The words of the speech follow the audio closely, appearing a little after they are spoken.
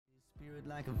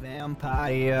Like a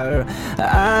vampire,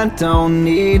 I don't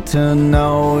need to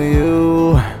know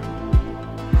you.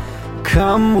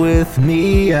 Come with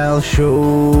me, I'll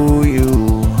show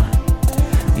you.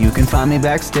 You can find me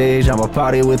backstage, I'm a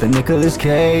party with a Nicolas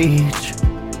Cage.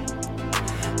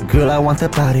 Girl, I want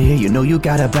that body, you know you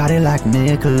got a body like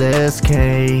Nicolas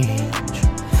Cage.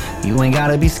 You ain't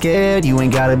gotta be scared, you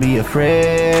ain't gotta be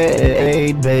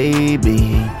afraid,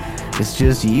 baby. It's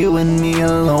just you and me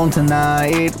alone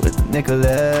tonight with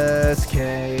Nicolas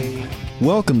Cage.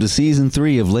 Welcome to Season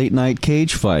 3 of Late Night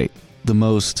Cage Fight, the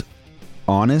most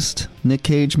honest Nick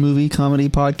Cage movie comedy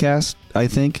podcast, I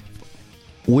think.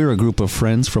 We're a group of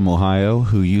friends from Ohio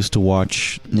who used to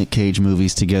watch Nick Cage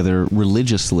movies together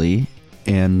religiously,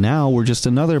 and now we're just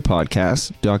another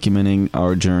podcast documenting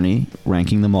our journey,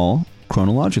 ranking them all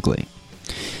chronologically.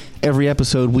 Every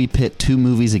episode, we pit two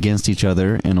movies against each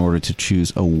other in order to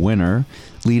choose a winner,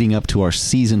 leading up to our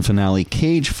season finale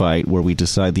Cage Fight, where we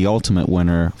decide the ultimate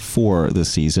winner for the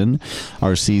season.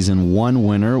 Our Season 1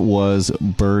 winner was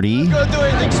Birdie. Let's go do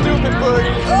anything stupid, Birdie.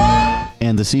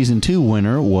 And the Season 2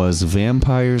 winner was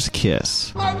Vampire's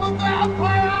Kiss. I'm a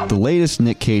vampire. The latest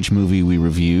Nick Cage movie we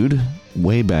reviewed,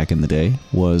 way back in the day,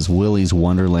 was Willy's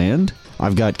Wonderland.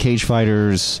 I've got Cage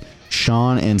Fighters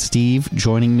Sean and Steve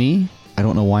joining me. I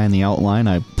don't know why in the outline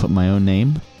I put my own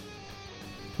name.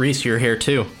 Reese, you're here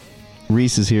too.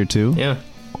 Reese is here too? Yeah.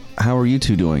 How are you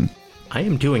two doing? I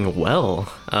am doing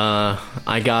well.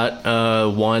 I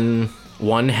got one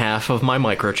half of my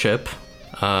microchip.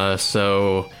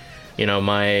 So, you know,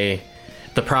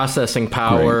 the processing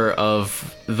power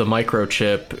of the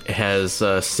microchip has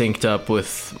synced up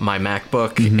with my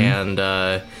MacBook and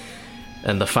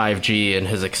the 5G and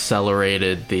has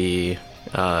accelerated the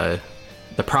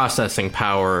processing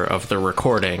power of the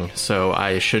recording, so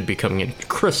I should be coming in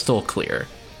crystal clear.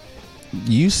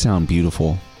 You sound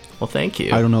beautiful. Well, thank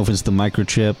you. I don't know if it's the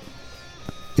microchip.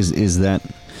 Is that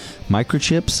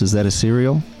microchips? Is that a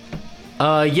cereal?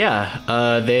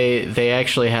 Yeah. They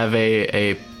actually have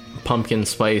a pumpkin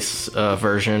spice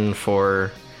version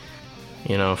for,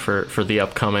 you know, for the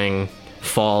upcoming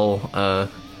fall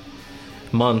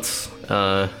months.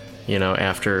 You know,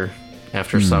 after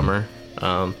summer.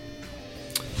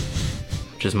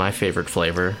 Which is my favorite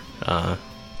flavor.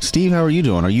 Steve, how are you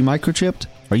doing? Are you microchipped?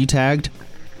 Are you tagged?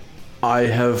 I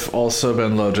have also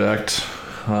been low-jacked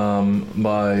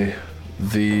by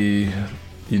the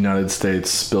United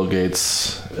States Bill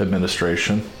Gates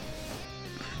administration.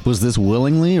 Was this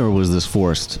willingly or was this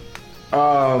forced?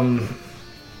 Both.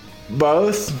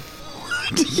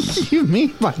 What do you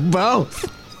mean by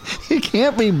both? It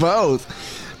can't be both.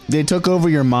 They took over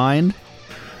your mind?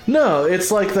 No,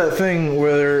 it's like that thing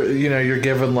where, you know, you're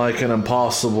given like an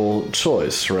impossible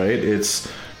choice, right?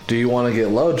 It's, do you want to get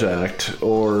low-jacked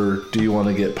or do you want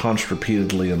to get punched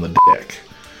repeatedly in the dick?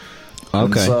 Okay.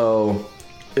 And so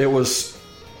it was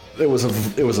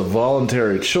a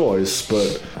voluntary choice,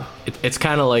 but It's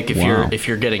kind of like if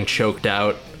you're getting choked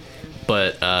out,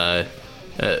 but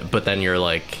then you're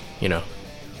like, you know,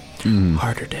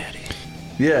 harder, daddy.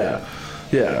 yeah,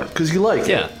 because you like it.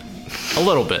 Yeah, a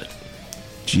little bit.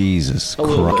 Jesus Christ.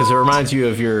 Because it reminds you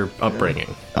of your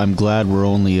upbringing. I'm glad we're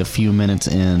only a few minutes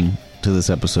in to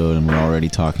this episode and we're already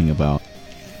talking about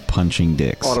punching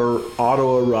dicks.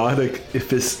 Autoerotic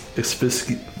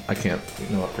I can't,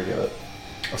 you know what, forget it.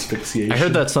 Asphyxiation. I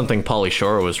heard that's something Pauly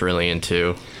Shore was really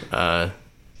into.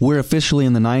 We're officially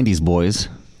in the 90s, boys.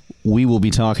 We will be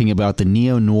talking about the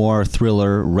neo-noir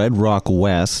thriller Red Rock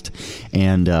West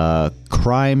and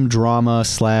crime drama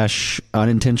 /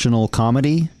 unintentional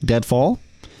comedy Deadfall,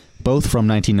 both from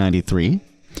 1993.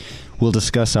 We'll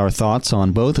discuss our thoughts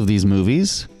on both of these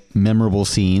movies, memorable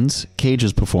scenes,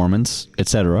 Cage's performance,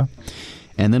 etc.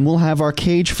 And then we'll have our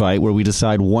Cage Fight where we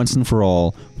decide once and for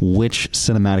all which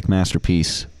cinematic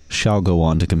masterpiece shall go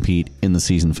on to compete in the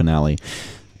season finale.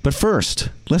 But first,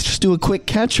 let's just do a quick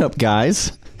catch-up,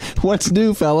 guys. What's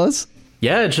new, fellas?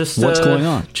 Yeah, just what's going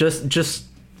on? Just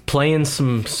playing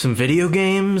some video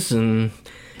games, and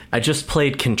I just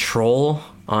played Control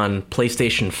on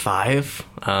PlayStation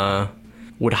 5.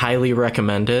 Would highly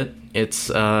recommend it.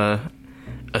 It's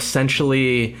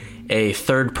essentially a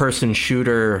third-person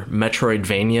shooter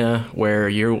Metroidvania where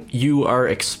you are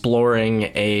exploring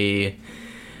a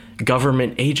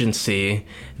government agency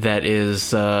that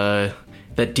is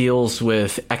that deals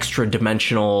with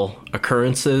extra-dimensional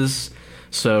occurrences.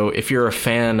 So if you're a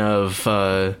fan of,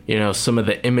 you know, some of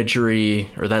the imagery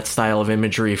or that style of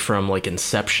imagery from like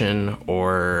Inception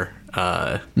or,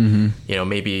 you know,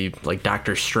 maybe like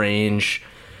Doctor Strange,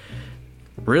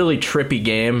 really trippy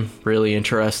game, really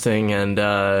interesting. And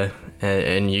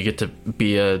you get to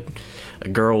be a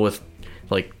girl with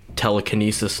like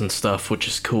telekinesis and stuff, which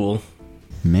is cool.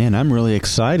 Man, I'm really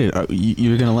excited.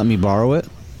 You're going to let me borrow it?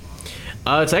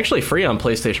 It's actually free on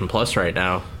PlayStation Plus right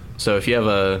now. So if you have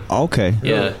a... Okay.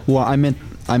 Yeah. Well, I meant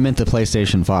the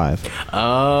PlayStation 5.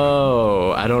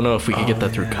 Oh, I don't know if we could get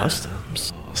that through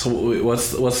customs. So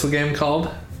what's the game called?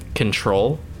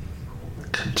 Control.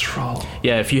 Control.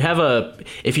 Yeah, if you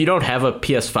don't have a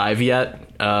PS5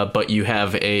 yet, but you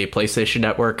have a PlayStation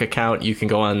Network account, you can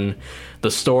go on the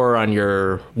store on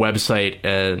your website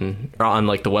or on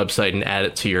like the website and add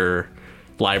it to your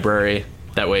library.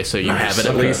 That way, so you have it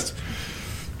at least.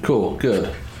 Cool.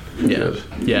 Good. Yeah. Good.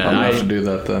 Yeah. I'm gonna have to do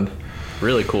that then.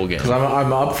 Really cool game. 'Cause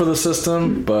I'm up for the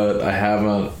system, but I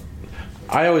haven't.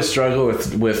 I always struggle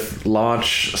with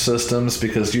launch systems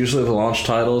because usually the launch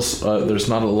titles, there's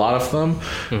not a lot of them.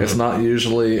 Mm-hmm. It's not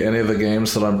usually any of the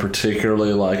games that I'm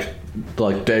particularly like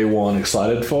day one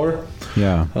excited for.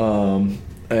 Yeah.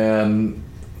 And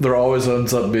there always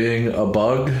ends up being a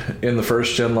bug in the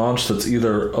first gen launch that's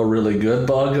either a really good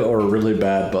bug or a really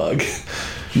bad bug.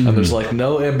 Mm-hmm. And there's like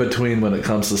no in between when it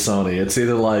comes to Sony. It's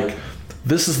either like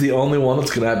this is the only one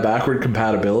that's going to have backward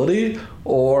compatibility,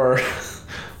 or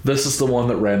this is the one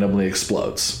that randomly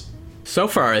explodes. So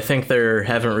far, I think there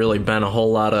haven't really been a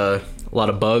whole lot of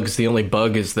bugs. The only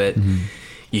bug is that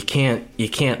you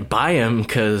can't buy them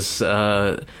because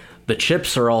the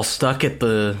chips are all stuck at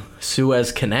the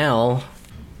Suez Canal.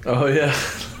 Oh yeah,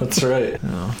 that's right.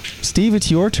 Steve, it's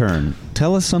your turn.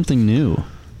 Tell us something new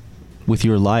with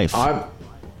your life.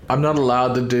 I'm not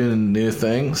allowed to do new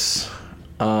things.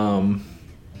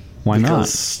 Why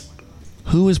not?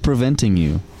 Who is preventing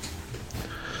you?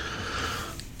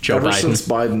 Joe Ever Biden. since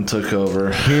Biden took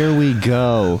over. Here we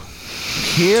go.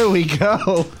 Here we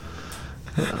go.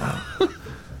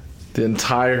 The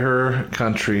entire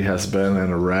country has been in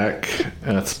a wreck.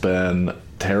 It's been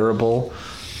terrible.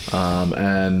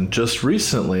 And just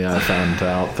recently I found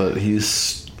out that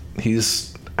he's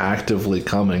actively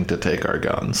coming to take our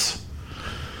guns.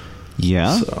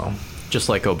 Yeah? So Just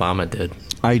like Obama did.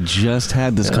 I just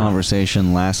had this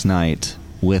conversation last night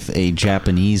with a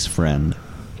Japanese friend.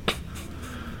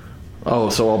 Oh,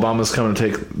 so Obama's coming to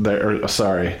take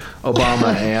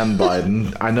Obama and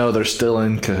Biden. I know they're still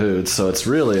in cahoots, so it's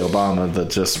really Obama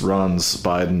that just runs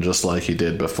Biden just like he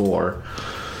did before.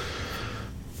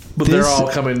 But they're all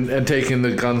coming and taking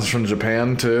the guns from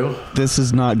Japan too. This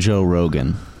is not Joe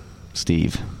Rogan,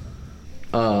 Steve.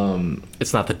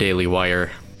 It's not the Daily Wire.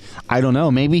 I don't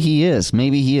know. Maybe he is.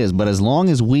 But as long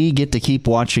as we get to keep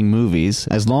watching movies,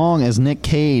 as long as Nick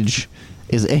Cage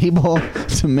is able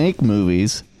to make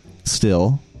movies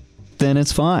still, then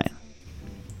it's fine.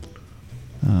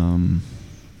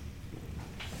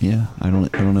 Yeah, I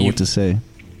don't know what to say.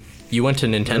 You went to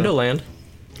Nintendo Land.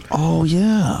 Oh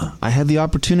yeah, I had the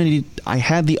opportunity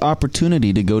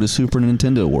to go to Super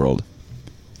Nintendo World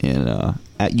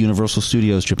at Universal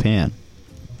Studios Japan.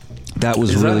 That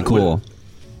was really cool.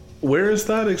 Where is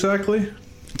that exactly?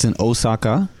 It's in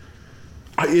Osaka.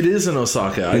 It is in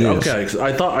Osaka. Okay,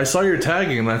 I thought I saw your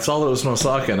tagging and I saw that it was in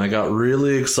Osaka, and I got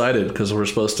really excited because we're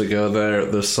supposed to go there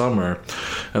this summer,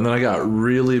 and then I got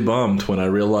really bummed when I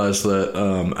realized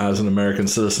that as an American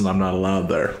citizen, I'm not allowed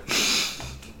there.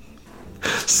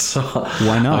 So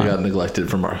why not? I got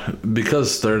neglected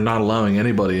because they're not allowing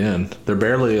anybody in. They're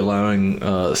barely allowing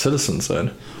citizens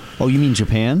in. Oh, you mean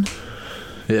Japan?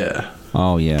 Yeah.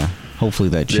 Oh yeah. Hopefully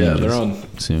that changes they're on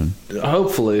soon.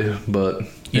 Hopefully, but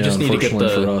You just need to get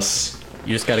for us.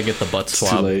 You just got to get the butt too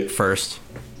swab late. first.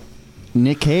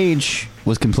 Nick Cage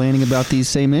was complaining about these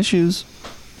same issues.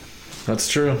 That's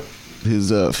true.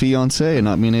 His fiancée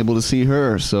not being able to see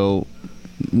her. So,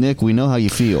 Nick, we know how you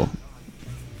feel.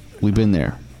 We've been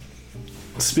there.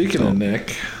 Speaking of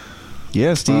Nick,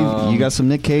 yeah, Steve, you got some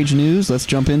Nick Cage news? Let's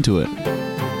jump into it.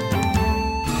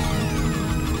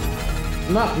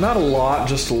 not a lot,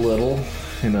 just a little.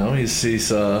 You know, he's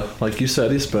like you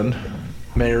said, he's been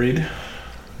married.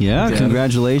 Yeah, again.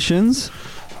 Congratulations.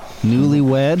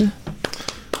 Newlywed.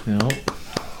 You know,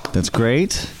 That's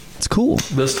great. It's cool.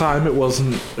 this time it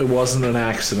wasn't an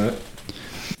accident.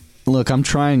 Look, I'm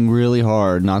trying really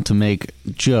hard not to make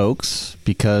jokes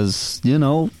because, you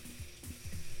know,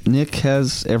 Nick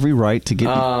has every right to get...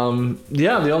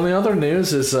 Yeah, the only other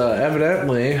news is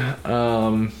evidently,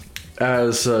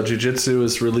 as Jiu-Jitsu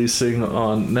is releasing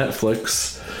on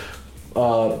Netflix,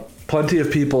 plenty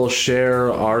of people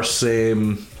share our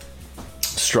same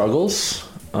struggles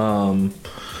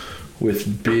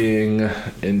with being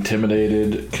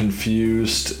intimidated,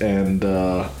 confused, and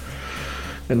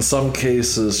in some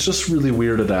cases just really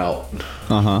weirded out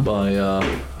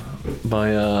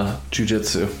by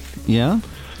Jiu-Jitsu. Yeah?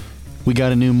 We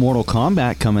got a new Mortal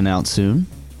Kombat coming out soon.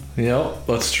 Yep,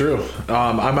 that's true.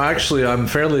 I'm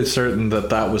fairly certain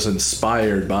that was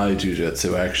inspired by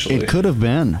Jiu-Jitsu, actually. It could have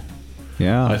been.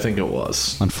 Yeah. I think it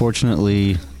was.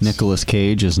 Unfortunately, Nicolas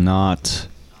Cage is not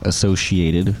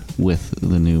associated with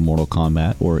the new Mortal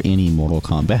Kombat or any Mortal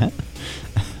Kombat.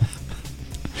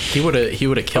 He would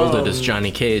have killed it as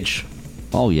Johnny Cage.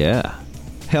 Oh yeah.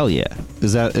 Hell yeah.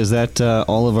 Is that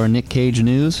all of our Nick Cage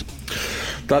news?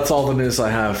 That's all the news I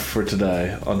have for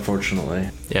today, unfortunately.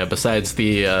 Yeah, besides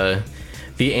the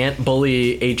Ant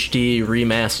Bully HD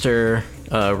remaster,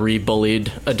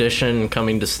 rebullied edition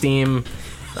coming to Steam,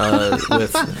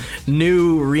 with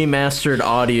new remastered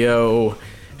audio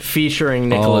featuring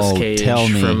Nicolas Cage. Tell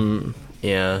me. From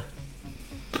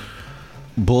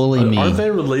Bully me. Aren't they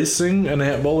releasing an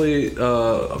Ant Bully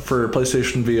for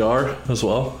PlayStation VR as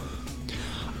well?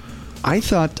 I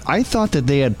thought that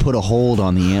they had put a hold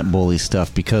on the Ant Bully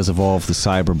stuff because of all of the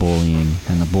cyberbullying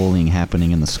and the bullying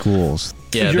happening in the schools.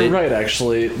 Yeah, you're right.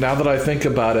 Actually, now that I think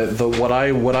about it, what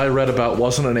I read about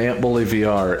wasn't an Ant Bully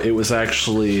VR. It was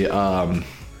actually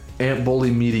Ant Bully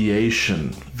Mediation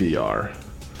VR.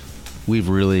 We've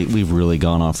really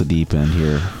gone off the deep end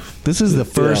here. This is the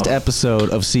first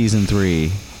episode of season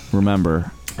 3.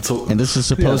 Remember, and this is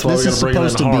supposed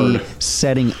to be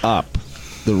setting up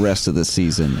the rest of the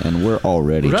season, and we're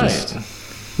already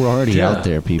out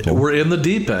there, people. We're in the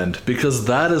deep end because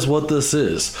that is what this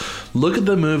is. Look at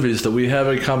the movies that we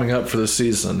have coming up for the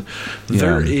season.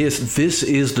 This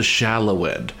is the shallow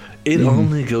end. It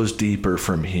only goes deeper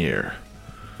from here.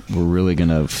 We're really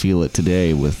gonna feel it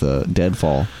today with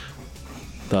Deadfall.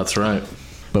 That's right.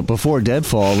 But before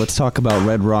Deadfall, let's talk about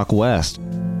Red Rock West.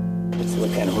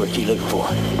 What kind of work you look for?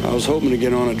 I was hoping to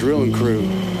get on a drilling crew.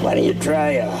 Why don't you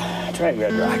try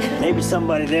Red Rock? Maybe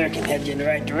somebody there can head you in the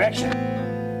right direction.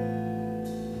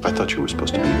 I thought you were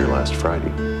supposed to be here last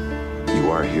Friday. You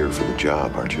are here for the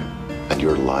job, aren't you? And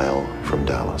you're Lyle from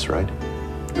Dallas, right?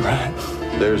 Right.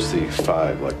 There's the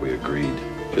 5 like we agreed.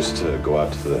 Just to go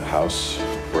out to the house,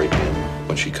 break in.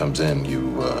 When she comes in, you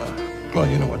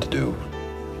know what to do.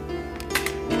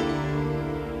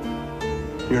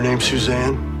 Your name's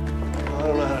Suzanne? I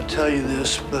don't know how to tell you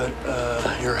this, but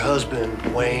your husband,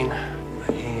 Wayne,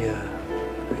 he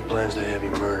plans to have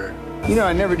you murdered. You know,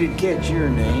 I never did catch your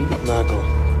name. Michael.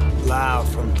 Lyle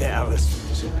from Dallas.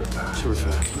 Super fast. What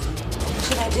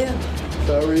should I do? If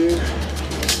I were you,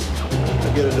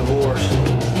 I'd get a divorce.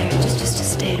 Marriage is just a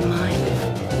state of mind.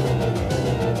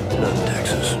 Not in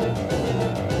Texas.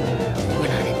 We're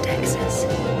not in Texas.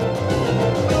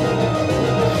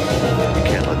 You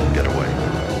can't let them get away.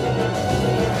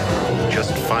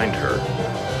 Just find her.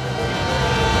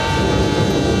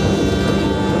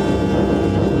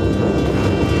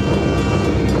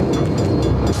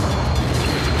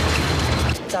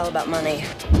 It's all about money.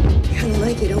 Young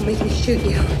lady, don't make me shoot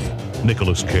you.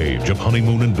 Nicolas Cage of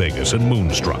Honeymoon in Vegas and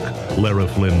Moonstruck, Lara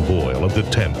Flynn Boyle of The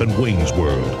Temp and Wayne's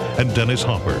World, and Dennis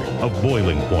Hopper of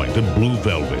Boiling Point and Blue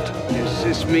Velvet. Does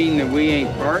this mean that we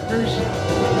ain't partners?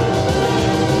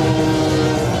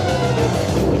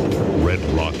 Red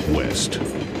Rock West.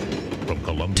 From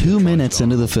Columbia. 2 minutes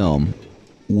into the film,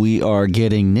 we are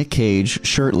getting Nick Cage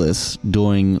shirtless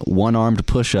doing one-armed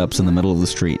push-ups in the middle of the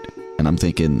street. And I'm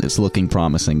thinking, it's looking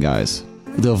promising, guys.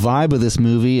 The vibe of this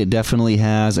movie, it definitely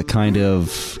has a kind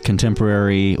of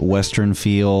contemporary Western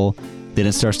feel. Then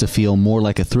it starts to feel more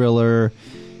like a thriller.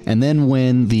 And then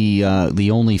when the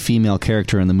only female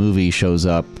character in the movie shows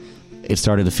up, it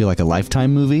started to feel like a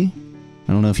Lifetime movie.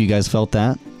 I don't know if you guys felt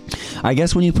that. I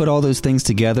guess when you put all those things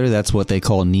together, that's what they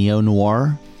call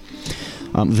neo-noir.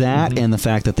 And the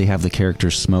fact that they have the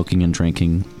characters smoking and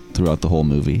drinking throughout the whole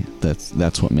movie.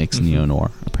 That's what makes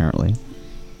neo-noir, apparently.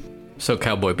 So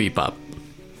Cowboy Bebop.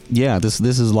 Yeah, this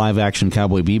is live-action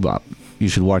Cowboy Bebop. You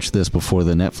should watch this before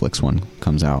the Netflix one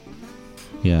comes out.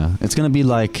 Yeah, it's going to be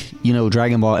like,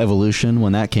 Dragon Ball Evolution.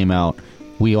 When that came out,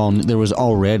 there was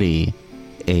already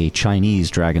a Chinese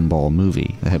Dragon Ball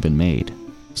movie that had been made.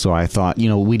 So I thought,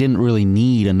 we didn't really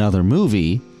need another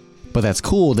movie, but that's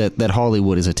cool that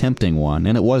Hollywood is attempting one.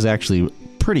 And it was actually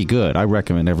pretty good. I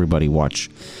recommend everybody watch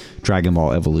Dragon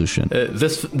Ball Evolution.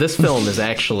 This film is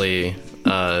actually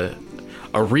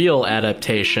a real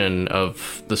adaptation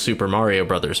of the Super Mario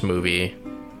Brothers movie,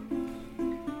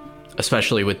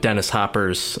 especially with Dennis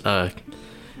Hopper's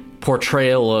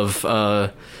portrayal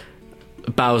of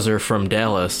Bowser from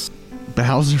Dallas.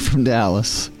 Bowser from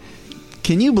Dallas.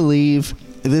 Can you believe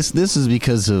this? This is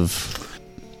because of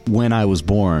when I was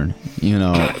born.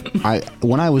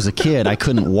 When I was a kid, I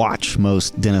couldn't watch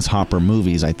most Dennis Hopper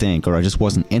movies, I think, or I just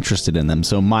wasn't interested in them.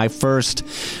 So my first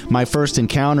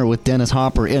encounter with Dennis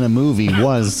Hopper in a movie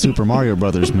was Super Mario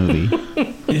Brothers movie.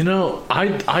 You know,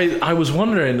 I was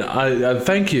wondering. I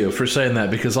thank you for saying that,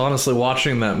 because honestly,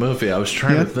 watching that movie, I was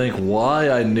trying to think why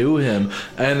I knew him,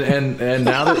 and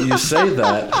now that you say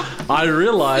that, I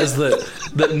realize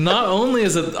that not only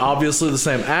is it obviously the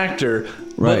same actor,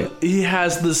 right, but he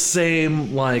has the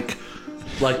same like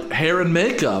hair and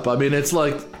makeup. I mean, it's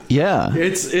like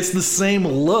it's the same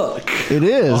look. It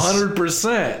is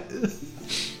 100%.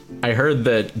 I heard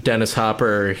that Dennis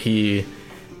Hopper, he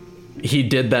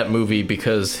did that movie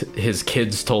because his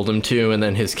kids told him to, and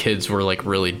then his kids were like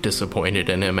really disappointed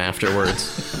in him afterwards.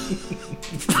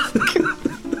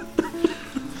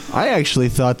 I actually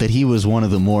thought that he was one of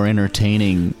the more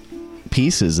entertaining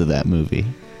pieces of that movie.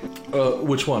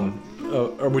 Which one?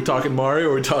 Are we talking Mario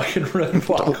or are we talking Red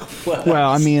Rock West?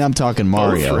 Well, I mean, I'm talking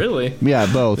Mario. Both, really?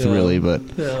 Yeah, both, really. But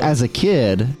as a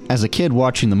kid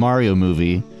watching the Mario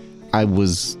movie, I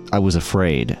was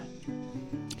afraid.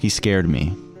 He scared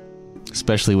me,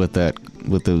 especially with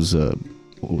those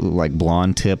like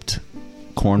blonde tipped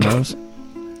cornrows.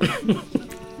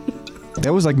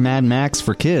 That was like Mad Max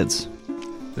for kids.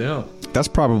 Yeah, that's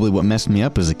probably what messed me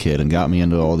up as a kid and got me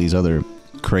into all these other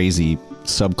crazy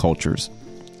subcultures.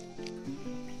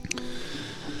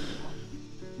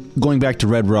 Going back to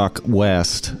Red Rock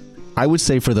West, I would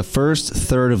say for the first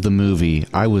third of the movie,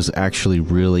 I was actually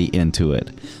really into it.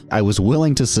 I was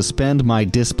willing to suspend my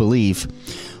disbelief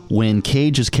when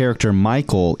Cage's character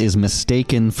Michael is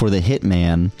mistaken for the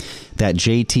hitman that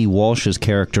J.T. Walsh's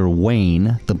character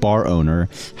Wayne, the bar owner,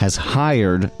 has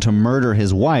hired to murder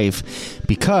his wife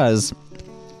because,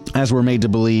 as we're made to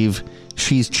believe,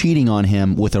 she's cheating on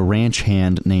him with a ranch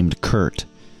hand named Kurt.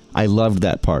 I loved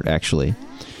that part, actually.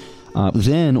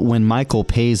 Then, when Michael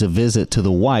pays a visit to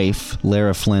the wife,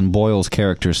 Lara Flynn Boyle's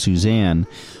character Suzanne,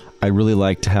 I really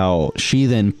liked how she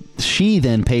then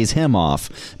pays him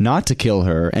off not to kill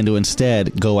her and to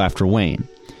instead go after Wayne.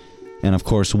 And of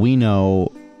course, we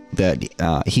know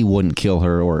that he wouldn't kill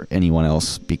her or anyone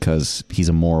else because he's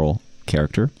a moral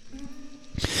character.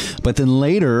 But then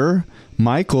later,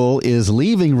 Michael is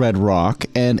leaving Red Rock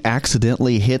and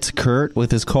accidentally hits Kurt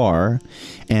with his car,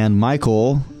 and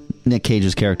Michael, Nick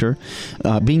Cage's character,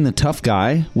 being the tough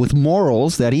guy with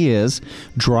morals that he is,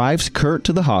 drives Kurt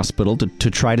to the hospital to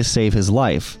try to save his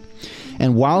life.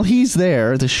 And while he's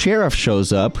there, the sheriff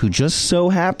shows up, who just so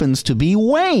happens to be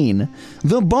Wayne,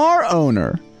 the bar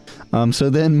owner.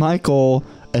 So then Michael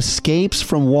escapes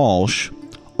from Walsh,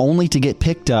 only to get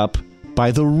picked up by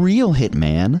the real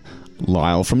hitman,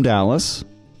 Lyle from Dallas,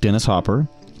 Dennis Hopper,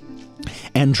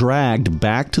 and dragged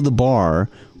back to the bar,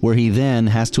 where he then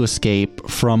has to escape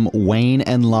from Wayne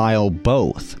and Lyle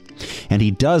both. And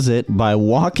he does it by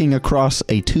walking across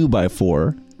a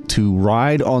 2x4 to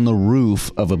ride on the roof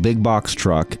of a big box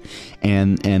truck,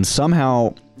 and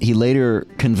somehow he later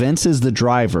convinces the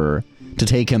driver to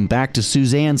take him back to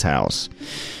Suzanne's house.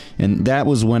 And that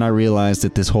was when I realized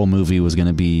that this whole movie was going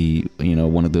to be, you know,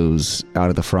 one of those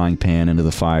out of the frying pan into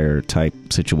the fire type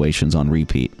situations on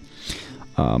repeat.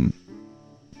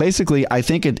 Basically, I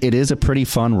think it is a pretty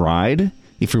fun ride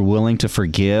if you're willing to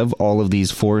forgive all of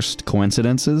these forced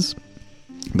coincidences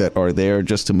that are there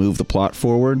just to move the plot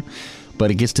forward. But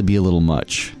it gets to be a little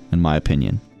much, in my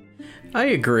opinion. I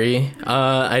agree.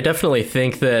 I definitely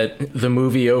think that the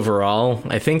movie overall,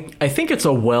 I think it's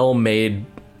a well-made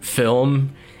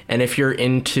film. And if you're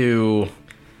into,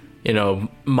 you know,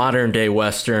 modern day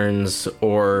westerns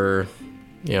or,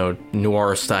 you know,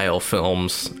 noir style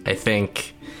films, I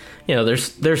think, you know,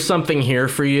 there's something here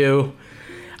for you.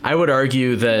 I would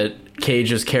argue that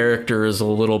Cage's character is a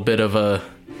little bit of a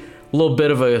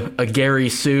Gary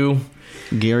Sue.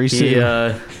 Gary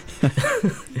Sue.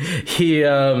 He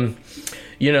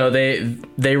you know,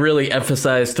 they really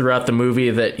emphasize throughout the movie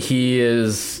that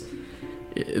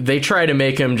they try to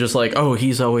make him just like, oh,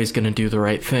 he's always going to do the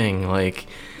right thing. Like,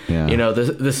 you know,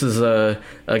 this is a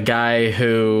guy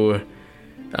who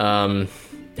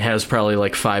has probably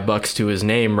like $5 to his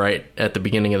name right at the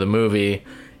beginning of the movie.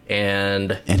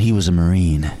 And he was a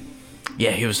Marine.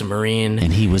 Yeah, he was a Marine.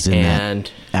 And he was in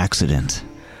that accident.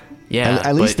 Yeah.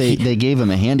 At least they gave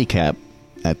him a handicap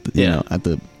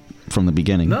from the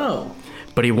beginning. No.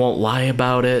 But he won't lie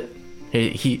about it.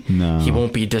 He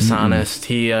won't be dishonest.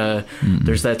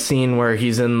 There's that scene where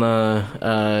he's in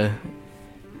the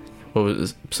what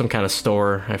was some kind of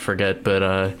store, I forget,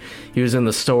 but he was in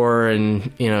the store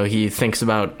and, you know, he thinks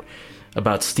about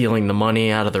stealing the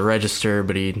money out of the register,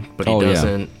 but he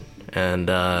doesn't. And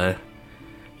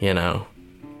you know,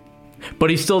 but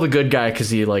he's still the good guy because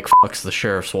he like fucks the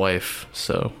sheriff's wife.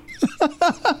 So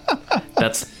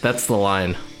that's the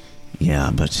line.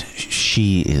 Yeah, but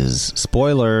she is,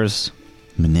 spoilers,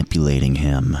 manipulating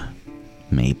him.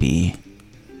 Maybe.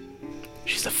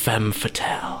 She's a femme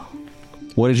fatale.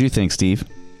 What did you think, Steve?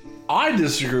 I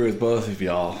disagree with both of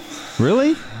y'all.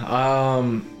 Really?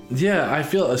 Yeah, I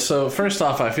feel so. First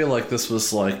off, I feel like this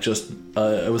was like just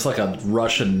it was like a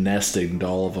Russian nesting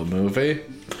doll of a movie,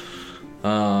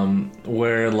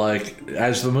 where like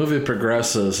as the movie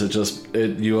progresses,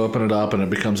 you open it up and it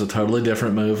becomes a totally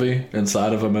different movie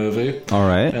inside of a movie. All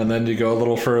right. And then you go a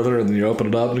little further and then you open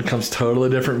it up and it becomes a totally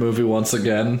different movie once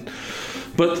again.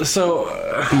 But so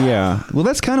yeah, well,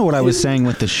 that's kind of what I was saying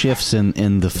with the shifts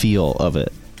in the feel of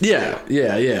it. Yeah,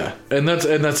 and that's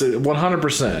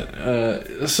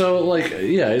 100%. So like,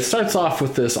 yeah, it starts off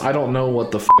with this I don't know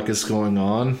what the fuck is going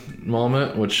on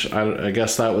moment, which I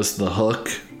guess that was the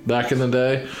hook back in the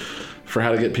day for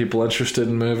how to get people interested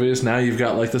in movies. Now you've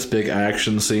got like this big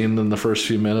action scene in the first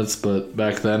few minutes, but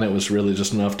back then it was really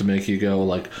just enough to make you go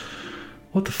like,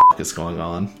 what the fuck is going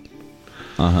on?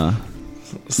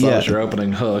 So that was your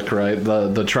opening hook, right?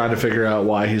 The trying to figure out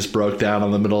why he's broke down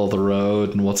in the middle of the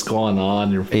road and what's going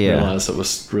on. You realize it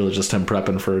was really just him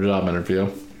prepping for a job interview.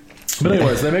 But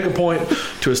anyways, they make a point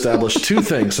to establish two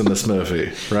things in this movie,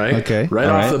 right? Okay. Right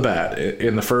off the bat,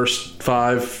 in the first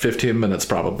 5-15 minutes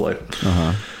probably.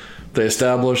 They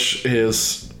establish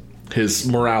his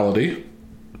morality.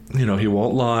 You know, he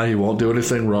won't lie, he won't do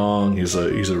anything wrong. He's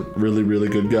a really, really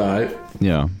good guy.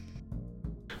 Yeah.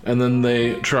 And then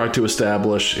they try to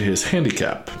establish his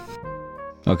handicap.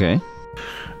 Okay.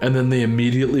 And then they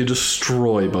immediately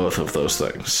destroy both of those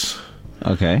things.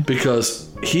 Okay.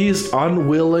 Because he's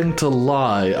unwilling to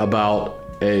lie about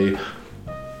a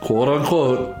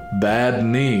quote-unquote bad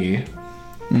knee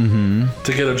to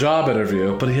get a job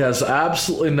interview, but he has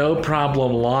absolutely no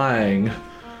problem lying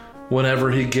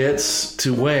whenever he gets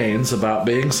to Wayne's about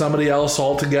being somebody else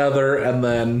altogether and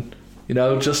then, you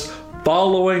know, just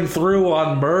following through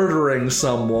on murdering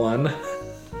someone.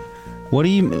 What do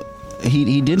you...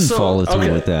 He didn't follow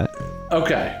through with that.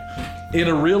 Okay. In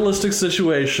a realistic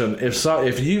situation, if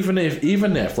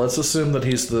let's assume that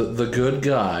he's the good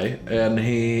guy and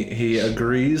he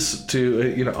agrees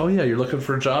to, you know, oh yeah, you're looking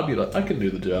for a job, I can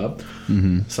do the job.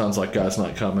 Sounds like guy's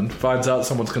not coming. Finds out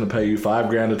someone's going to pay you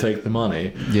 $5,000 to take the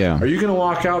money. Yeah. Are you going to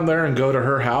walk out there and go to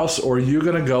her house, or are you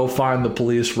going to go find the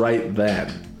police right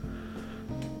then?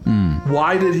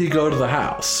 Why did he go to the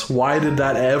house? Why did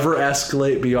that ever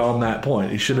escalate beyond that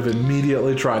point? He should have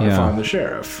immediately tried to find the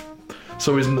sheriff.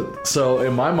 So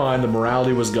in my mind, the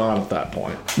morality was gone at that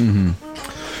point.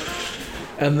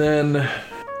 And then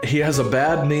he has a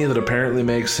bad knee that apparently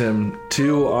makes him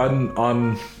too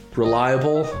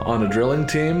unreliable on a drilling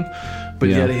team. But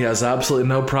yet he has absolutely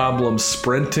no problem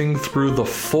sprinting through the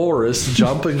forest,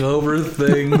 jumping over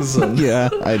things. And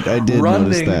I did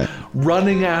notice that.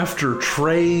 Running after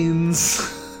trains.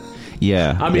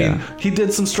 Yeah. I mean, he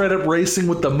did some straight up racing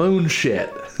with the moon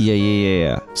shit.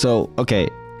 Yeah. So, okay.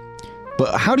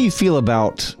 But how do you feel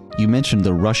about, you mentioned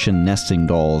the Russian nesting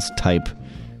dolls type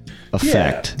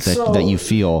effect that you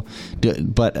feel.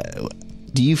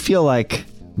 But do you feel like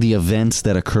the events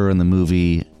that occur in the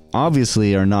movie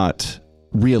obviously are not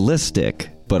realistic,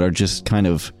 but are just kind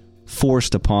of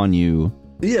forced upon you?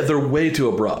 Yeah, they're way too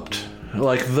abrupt.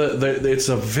 Like it's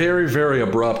a very, very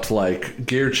abrupt like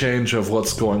gear change of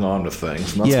what's going on with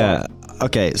things. And that's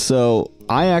Okay, so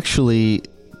I actually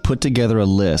put together a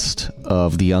list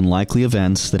of the unlikely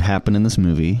events that happen in this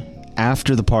movie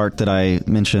after the part that I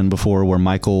mentioned before where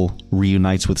Michael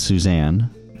reunites with Suzanne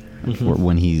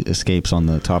when he escapes on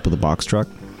the top of the box truck.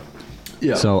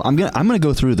 Yeah. So I'm gonna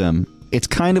go through them. It's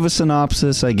kind of a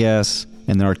synopsis, I guess,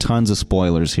 and there are tons of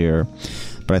spoilers here,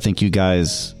 but I think you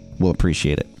guys will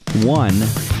appreciate it. 1,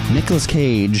 Nicolas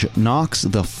Cage knocks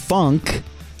the funk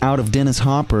out of Dennis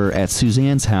Hopper at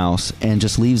Suzanne's house and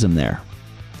just leaves him there.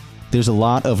 There's a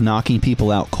lot of knocking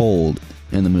people out cold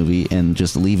in the movie and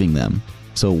just leaving them.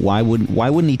 So why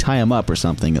wouldn't he tie him up or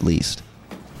something at least?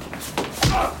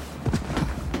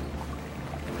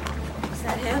 Is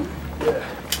that him? Yeah.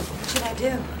 What should I do?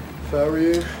 If I were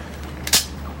you,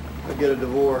 I'd get a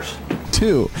divorce.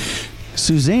 2,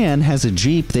 Suzanne has a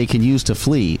Jeep they can use to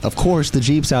flee. Of course, the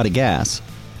Jeep's out of gas.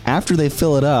 After they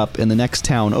fill it up in the next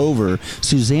town over,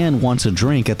 Suzanne wants a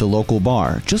drink at the local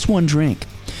bar. Just one drink.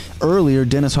 Earlier,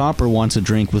 Dennis Hopper wants a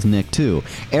drink with Nick, too.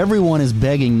 Everyone is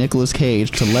begging Nicolas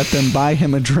Cage to let them buy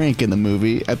him a drink in the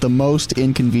movie at the most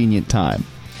inconvenient time.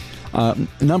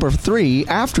 Number 3,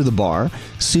 after the bar,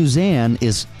 Suzanne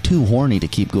is too horny to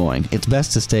keep going. It's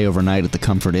best to stay overnight at the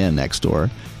Comfort Inn next door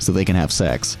so they can have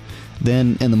sex.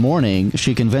 Then, in the morning,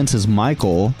 she convinces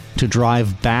Michael to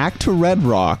drive back to Red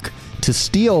Rock to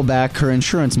steal back her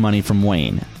insurance money from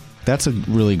Wayne. That's a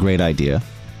really great idea.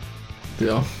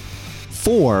 Yeah.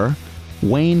 4,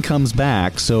 Wayne comes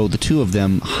back, so the two of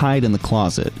them hide in the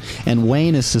closet. And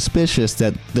Wayne is suspicious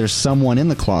that there's someone in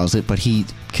the closet, but he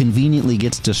conveniently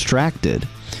gets distracted.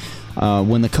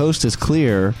 When the coast is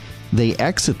clear, they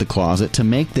exit the closet to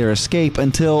make their escape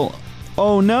until,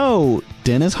 oh no,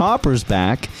 Dennis Hopper's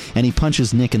back, and he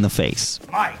punches Nick in the face.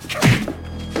 Mike!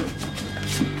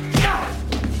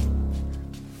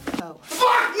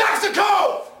 Fuck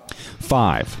Mexico!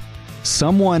 5.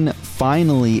 Someone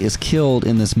finally is killed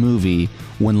in this movie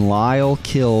when Lyle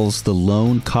kills the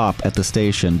lone cop at the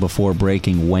station before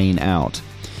breaking Wayne out.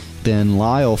 Then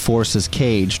Lyle forces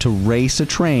Cage to race a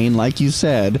train, like you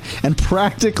said, and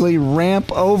practically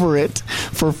ramp over it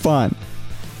for fun.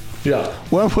 Yeah.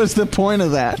 What was the point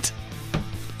of that?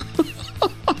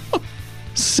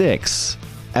 6.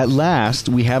 At last,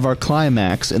 we have our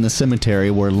climax in the cemetery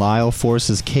where Lyle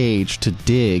forces Cage to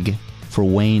dig for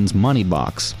Wayne's money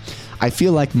box. I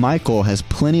feel like Michael has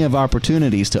plenty of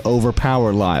opportunities to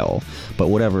overpower Lyle, but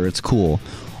whatever, it's cool.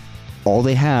 All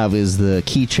they have is the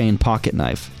keychain pocket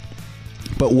knife.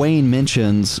 But Wayne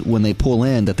mentions when they pull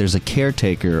in that there's a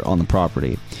caretaker on the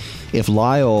property. If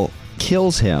Lyle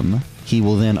kills him, he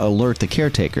will then alert the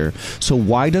caretaker. So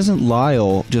why doesn't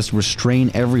Lyle just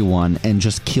restrain everyone and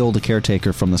just kill the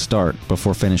caretaker from the start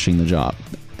before finishing the job?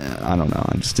 I don't know.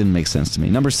 It just didn't make sense to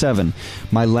me. Number 7,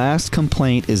 my last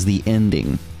complaint is the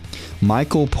ending.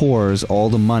 Michael pours all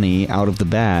the money out of the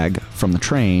bag from the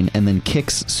train and then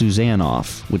kicks Suzanne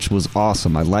off, which was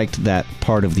awesome. I liked that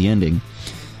part of the ending.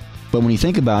 But when you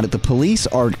think about it, the police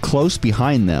are close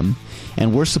behind them,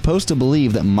 and we're supposed to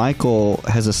believe that Michael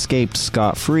has escaped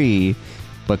scot-free,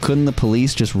 but couldn't the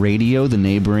police just radio the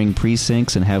neighboring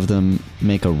precincts and have them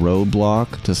make a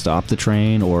roadblock to stop the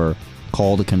train or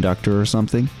call the conductor or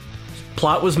something?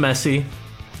 Plot was messy,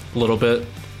 a little bit.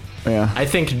 Yeah. I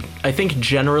think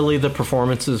generally the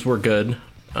performances were good.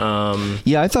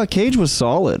 Yeah, I thought Cage was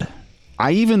solid.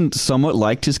 I even somewhat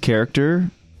liked his character.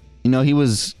 You know, he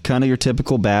was kind of your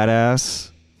typical badass,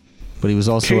 but he was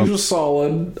also... Cage was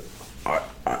solid.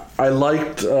 I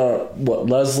liked,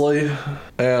 Leslie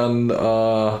and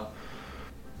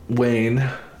Wayne,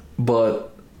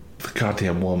 but the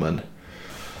goddamn woman.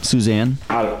 Suzanne?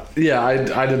 I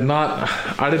did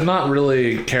not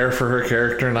really care for her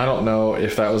character, and I don't know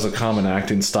if that was a common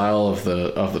acting style of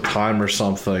the time or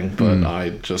something,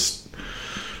 but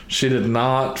she did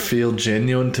not feel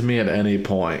genuine to me at any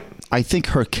point. I think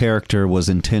her character was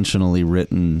intentionally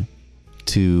written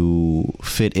to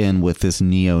fit in with this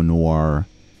neo-noir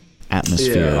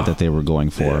atmosphere that they were going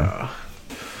for.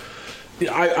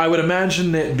 Yeah. I would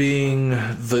imagine it being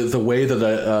the way that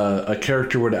a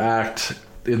character would act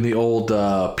in the old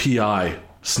PI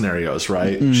scenarios,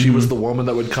 right? Mm-hmm. She was the woman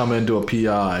that would come into a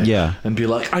PI and be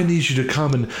like, I need you to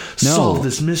come and solve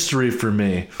this mystery for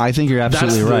me. I think you're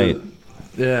absolutely right.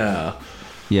 Yeah.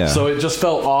 Yeah. So it just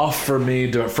felt off for me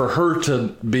for her to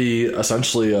be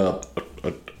essentially a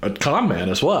con man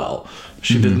as well.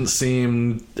 She didn't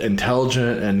seem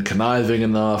intelligent and conniving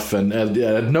enough, and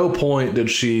at no point did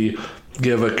she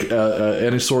give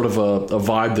any sort of a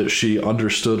vibe that she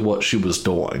understood what she was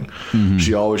doing. Mm-hmm.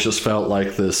 She always just felt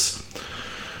like this,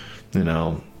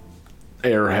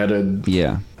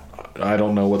 airheaded, I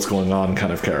don't know what's going on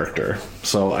kind of character.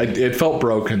 So it felt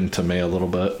broken to me a little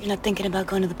bit. You're not thinking about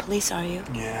going to the police, are you?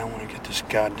 Yeah, I want to get this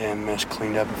goddamn mess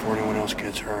cleaned up before anyone else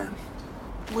gets hurt.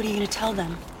 What are you going to tell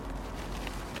them?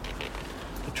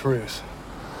 The truth.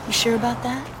 You sure about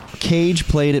that? Cage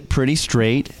played it pretty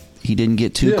straight. He didn't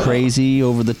get too crazy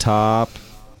over the top.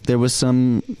 There was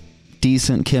some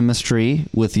decent chemistry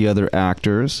with the other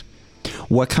actors.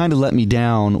 What kind of let me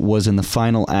down was in the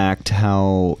final act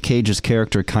how Cage's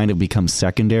character kind of becomes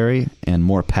secondary and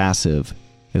more passive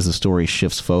as the story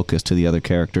shifts focus to the other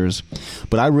characters.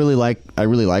 But I really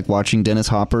like watching Dennis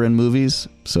Hopper in movies,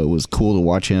 so it was cool to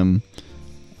watch him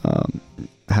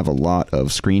have a lot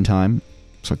of screen time,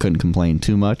 so I couldn't complain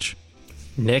too much.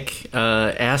 Nick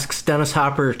asks Dennis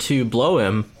Hopper to blow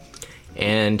him,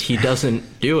 and he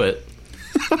doesn't do it.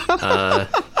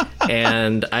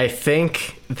 And I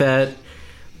think that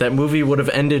movie would have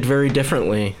ended very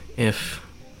differently if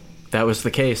that was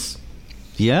the case.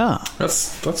 Yeah.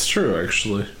 That's true,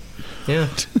 actually. Yeah.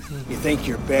 You think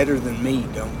you're better than me,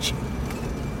 don't you?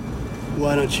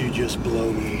 Why don't you just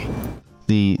blow me?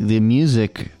 The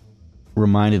music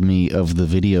reminded me of the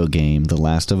video game The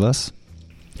Last of Us.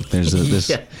 There's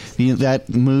that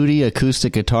moody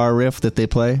acoustic guitar riff that they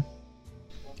play.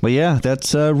 But yeah,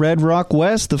 that's Red Rock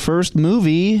West, the first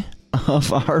movie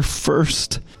of our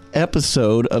first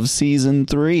episode of season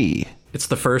 3. It's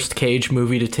the first Cage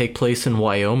movie to take place in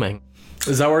Wyoming.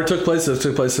 Is that where it took place? It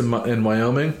took place in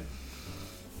Wyoming?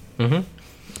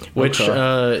 Mm-hmm. which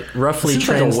roughly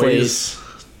translates.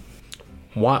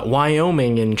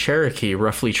 Wyoming and Cherokee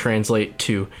roughly translate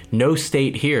to no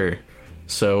state here.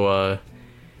 So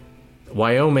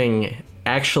Wyoming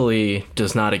actually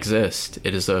does not exist.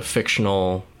 It is a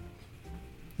fictional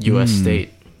U.S.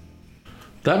 state.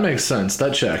 That makes sense.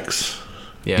 That checks.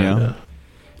 Yeah.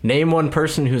 Name one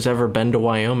person who's ever been to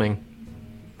Wyoming.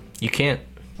 You can't.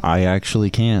 I actually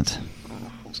can't.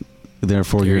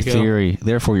 Therefore, your theory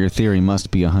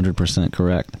must be 100%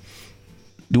 correct.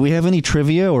 Do we have any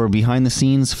trivia or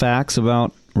behind-the-scenes facts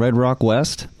about Red Rock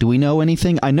West? Do we know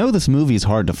anything? I know this movie is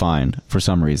hard to find for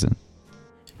some reason.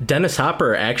 Dennis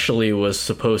Hopper actually was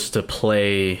supposed to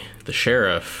play the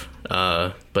sheriff,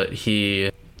 but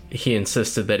he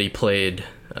insisted that he played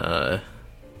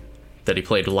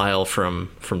Lyle from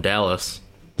Dallas.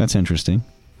 That's interesting.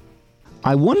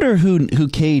 I wonder who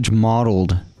Cage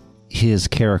modeled his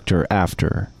character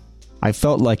after. I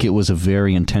felt like it was a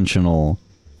very intentional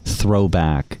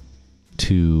throwback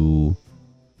to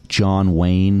John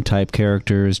Wayne type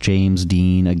characters. James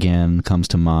Dean again comes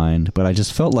to mind, but I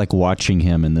just felt like watching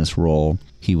him in this role,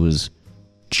 he was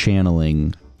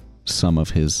channeling some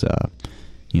of his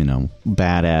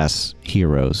badass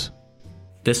heroes.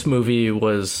 This movie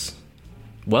was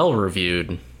well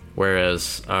reviewed,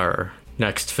 whereas our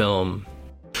next film,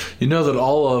 you know that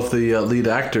all of the lead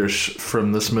actors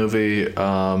from this movie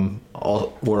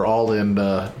were all in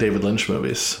David Lynch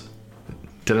movies.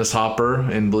 Dennis Hopper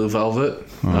in Blue Velvet,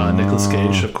 Nicolas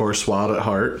Cage, of course, Wild at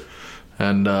Heart,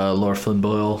 and Laura Flynn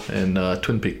Boyle in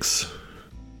Twin Peaks.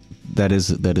 That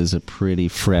is a pretty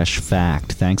fresh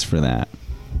fact. Thanks for that.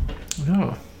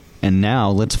 Yeah. And now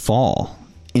let's fall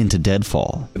into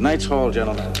Deadfall. Tonight's haul,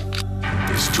 gentlemen,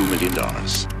 is $2 million.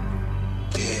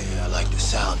 Yeah, I like the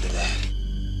sound of that.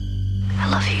 I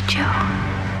love you, Joe.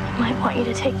 I might want you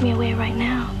to take me away right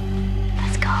now.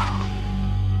 Let's go.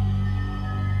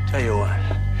 Tell you what,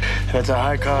 if it's a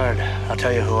high card, I'll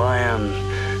tell you who I am.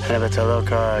 And if it's a low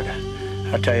card,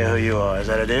 I'll tell you who you are. Is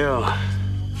that a deal?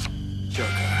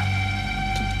 Joker.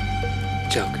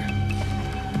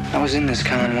 I was in this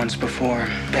con once before.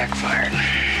 Backfired.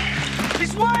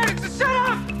 He's wired! It's a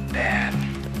setup! Bad.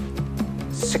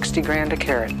 60 grand a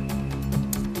carat.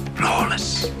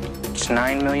 Flawless. It's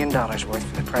 $9 million worth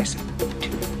for the price of 2.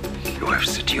 You have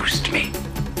seduced me.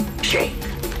 Shake.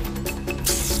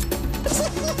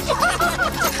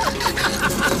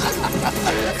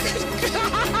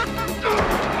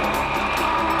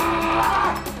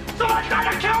 Someone's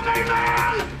trying to kill me,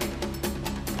 man!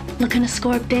 Looking to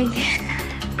score big,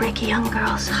 break a young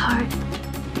girl's heart.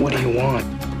 What do you want?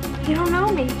 You don't know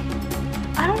me.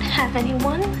 I don't have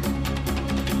anyone.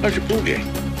 How's your pool game?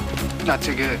 Not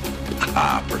too good.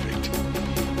 Ah, perfect.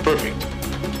 Perfect.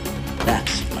 That,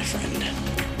 my friend,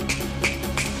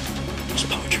 is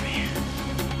poetry.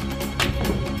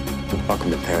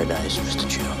 Welcome to paradise, Mr.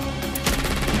 Joe.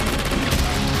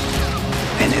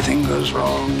 Anything goes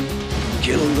wrong,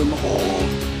 kill them all.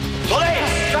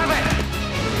 Police! Stop it!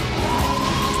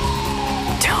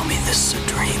 Tell me this is a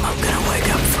dream I'm gonna wake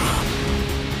up from.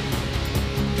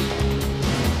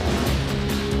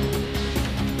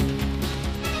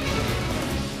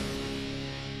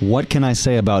 What can I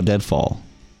say about Deadfall?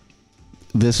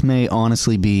 This may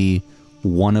honestly be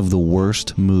one of the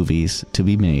worst movies to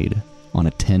be made on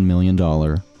a $10 million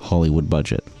Hollywood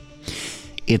budget.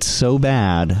 It's so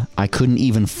bad, I couldn't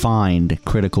even find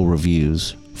critical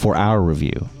reviews for our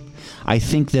review. I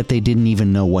think that they didn't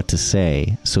even know what to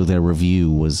say, so their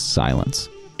review was silence.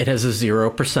 It has a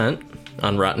 0%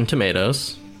 on Rotten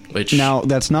Tomatoes, which... Now,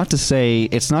 it's not to say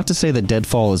that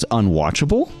Deadfall is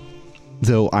unwatchable,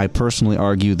 though I personally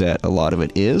argue that a lot of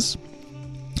it is.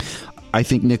 I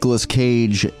think Nicolas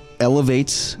Cage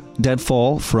elevates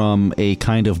Deadfall from a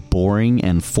kind of boring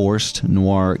and forced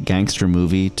noir gangster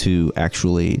movie to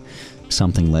actually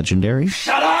something legendary.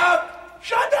 Shut up!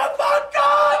 Shut the fuck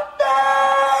up,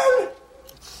 man!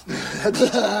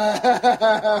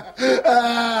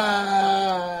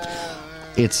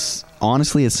 It's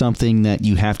something that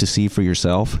you have to see for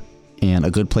yourself, and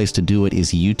a good place to do it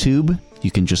is YouTube.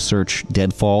 You can just search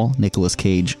Deadfall, Nicolas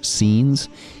Cage scenes,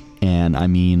 and I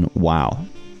mean, wow.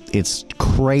 It's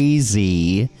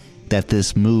crazy that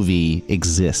this movie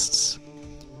exists.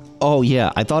 Oh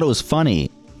yeah, I thought it was funny.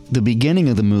 The beginning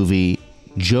of the movie,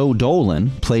 Joe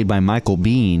Dolan, played by Michael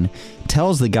Biehn,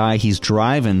 tells the guy he's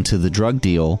driving to the drug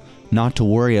deal not to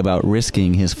worry about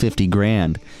risking his 50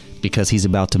 grand because he's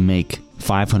about to make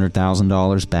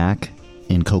 $500,000 back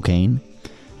in cocaine.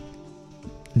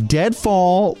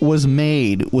 Deadfall was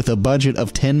made with a budget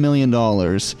of $10 million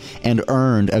and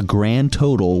earned a grand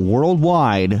total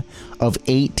worldwide of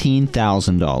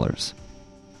 $18,000.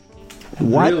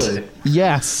 What? Really?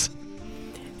 Yes.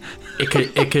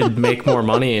 It could make more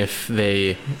money if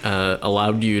they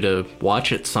allowed you to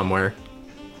watch it somewhere.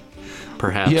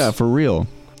 Perhaps. Yeah, for real.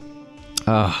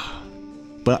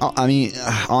 But I mean,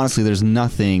 honestly, there's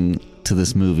nothing to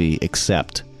this movie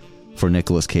except for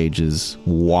Nicolas Cage's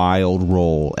wild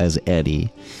role as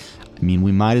Eddie. I mean,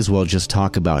 we might as well just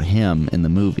talk about him in the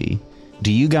movie.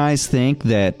 Do you guys think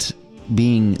that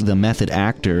being the method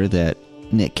actor that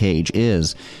Nick Cage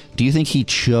is, do you think he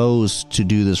chose to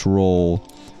do this role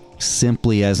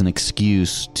simply as an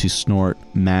excuse to snort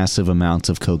massive amounts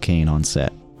of cocaine on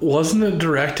set? Wasn't it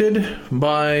directed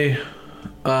by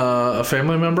a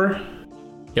family member?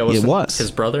 Yeah, it was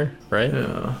his brother, right?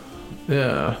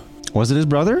 Yeah. Was it his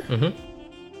brother? Mm-hmm.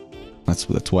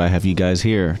 That's why I have you guys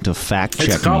here to fact check.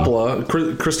 It's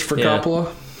Coppola, Christopher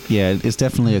Coppola. Yeah, it's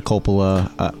definitely a Coppola.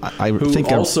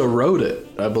 Who also wrote it,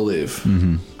 I believe.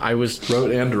 Mm-hmm. I was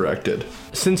wrote and directed.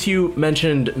 Since you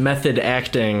mentioned method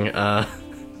acting, I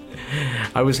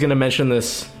was going to mention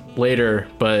this later,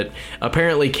 but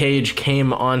apparently Cage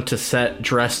came onto set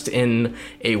dressed in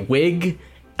a wig,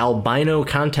 albino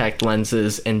contact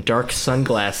lenses, and dark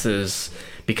sunglasses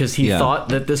because he thought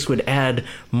that this would add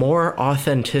more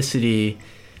authenticity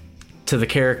to the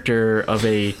character of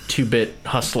a 2-bit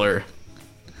hustler.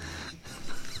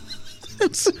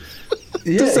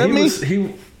 He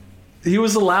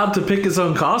was allowed to pick his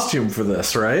own costume for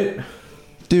this, right?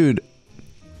 Dude,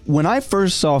 when I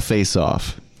first saw Face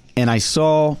Off and I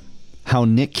saw how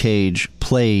Nick Cage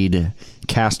played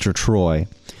Castor Troy,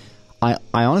 I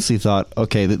honestly thought,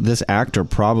 okay, this actor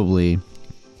probably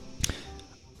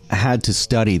had to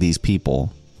study these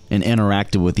people and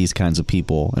interacted with these kinds of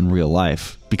people in real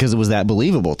life because it was that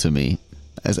believable to me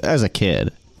as a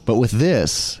kid. But with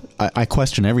this, I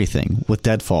question everything with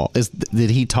Deadfall. Did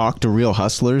he talk to real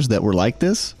hustlers that were like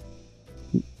this?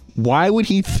 Why would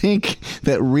he think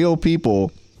that real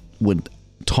people would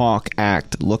talk,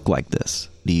 act, look like this,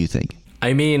 do you think?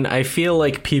 I mean, I feel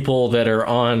like people that are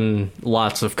on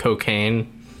lots of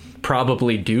cocaine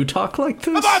probably do talk like this.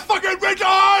 Am I fucking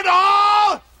retarded?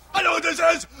 Huh? I know what this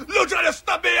is. You're trying to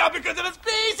stop me out because of a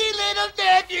sleazy little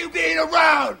nephew being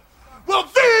around. Well,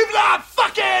 vive la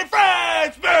fucking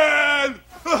France, man!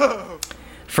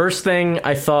 First thing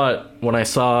I thought when I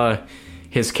saw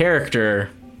his character,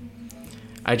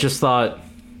 I just thought,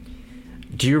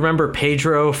 do you remember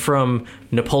Pedro from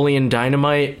Napoleon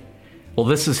Dynamite? Well,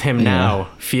 this is him now.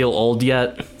 Feel old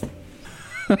yet?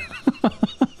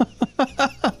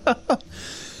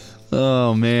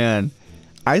 Oh, man.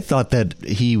 I thought that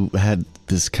he had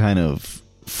this kind of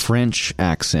French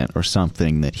accent or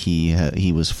something that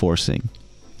he was forcing.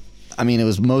 I mean, it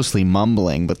was mostly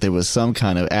mumbling, but there was some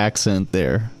kind of accent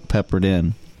there peppered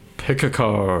in. Pick a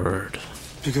card.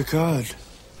 Pick a card.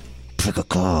 Pick a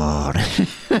card.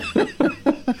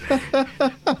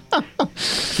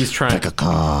 He's trying. Pick a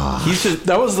card.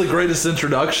 That was the greatest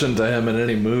introduction to him in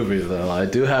any movie, though. I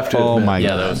do have to admit. Oh my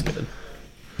God. That was good.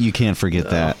 You can't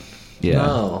forget that.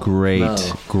 Yeah,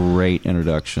 great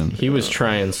introduction. He was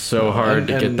trying so hard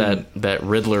to get that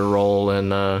Riddler role in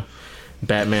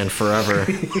Batman Forever.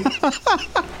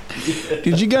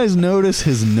 Did you guys notice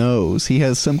his nose? He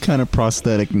has some kind of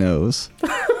prosthetic nose.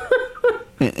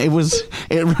 It was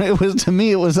to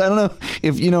me, it was, I don't know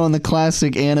if you know, in the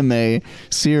classic anime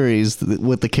series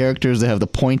with the characters that have the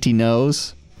pointy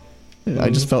nose.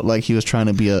 I just felt like he was trying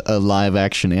to be a live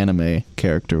action anime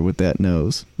character with that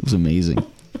nose. It was amazing.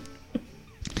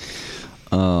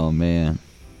 Oh, man.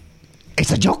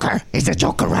 It's a Joker. It's a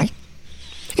Joker, right?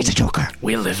 It's a Joker.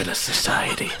 We live in a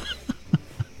society.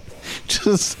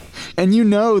 And you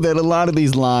know that a lot of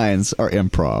these lines are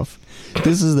improv.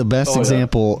 This is the best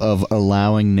example of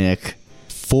allowing Nick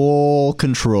full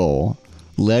control,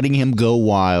 letting him go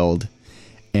wild.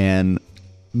 And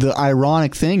the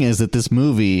ironic thing is that this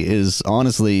movie is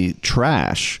honestly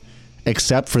trash,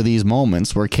 except for these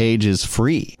moments where Cage is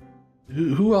free.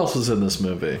 Who else is in this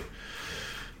movie?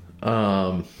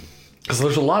 Because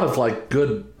there's a lot of like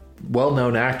good,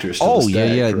 well-known actors. To this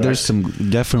day, correct? There's some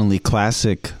definitely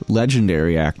classic,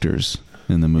 legendary actors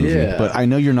in the movie. Yeah. But I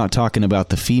know you're not talking about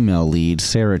the female lead,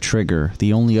 Sarah Trigger.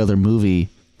 The only other movie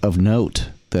of note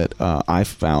that I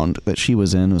found that she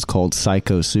was in was called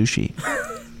Psycho Sushi.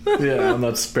 Yeah, and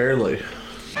that's barely.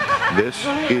 This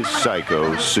is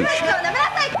Psycho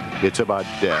Sushi. It's about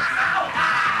death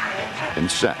and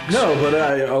sex. No, but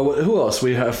who else?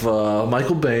 We have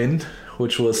Michael Biehn,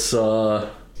 which was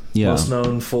most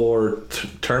known for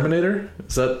Terminator.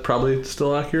 Is that probably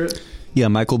still accurate? Yeah,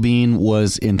 Michael Biehn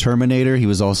was in Terminator. He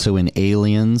was also in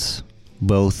Aliens,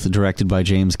 both directed by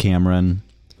James Cameron.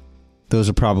 Those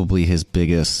are probably his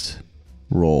biggest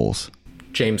roles.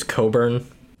 James Coburn.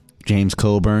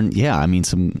 Yeah, I mean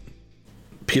some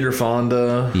Peter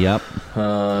Fonda. Yep.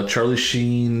 Charlie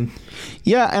Sheen.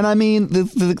 Yeah, and I mean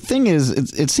the thing is,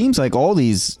 it seems like all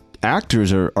these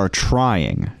actors are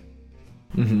trying.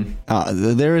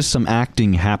 Mm-hmm. There is some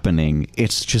acting happening.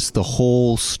 It's just the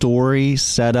whole story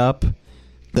set up.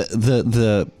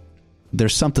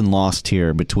 There's something lost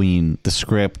here between the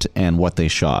script and what they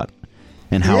shot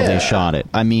and how they shot it.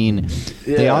 I mean,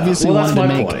 they obviously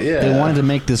wanted to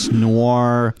make this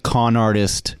noir con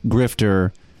artist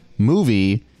grifter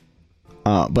movie,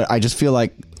 but I just feel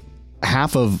like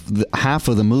half of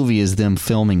the movie is them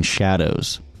filming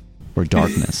shadows or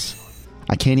darkness.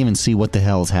 I can't even see what the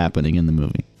hell is happening in the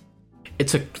movie.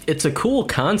 It's a cool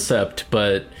concept,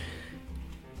 but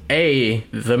A,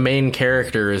 the main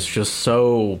character is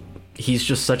he's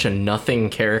just such a nothing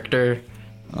character.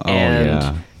 Oh, and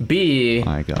yeah. B,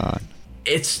 my God,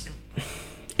 it's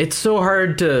so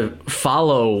hard to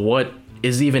follow what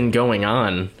is even going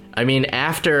on. I mean,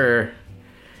 after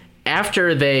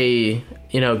they,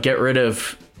 get rid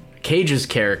of Cage's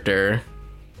character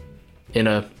in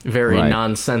a very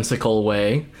nonsensical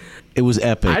way, it was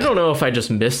epic. I don't know if I just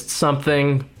missed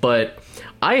something, but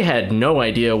I had no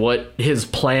idea what his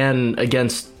plan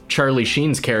against Charlie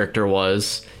Sheen's character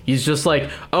was. He's just like,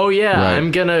 oh yeah,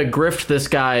 I'm gonna grift this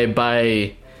guy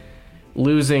by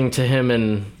losing to him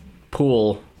in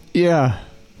pool. Yeah.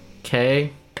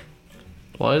 Okay.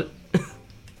 What?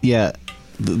 Yeah,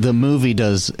 the movie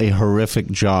does a horrific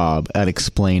job at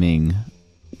explaining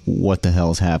what the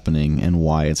hell's happening and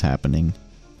why it's happening.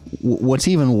 What's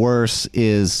even worse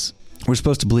is we're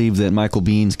supposed to believe that Michael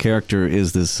Biehn's character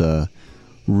is this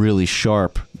really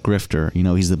sharp grifter.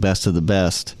 He's the best of the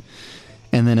best.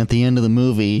 And then at the end of the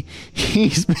movie,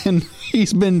 he's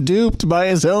been duped by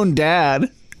his own dad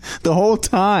the whole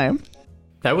time.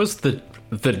 That was the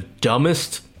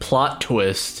dumbest plot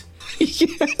twist. Yeah,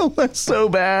 it was so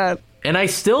bad. And I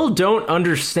still don't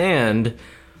understand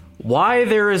why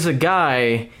there is a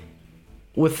guy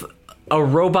with a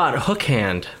robot hook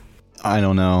hand. I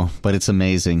don't know, but it's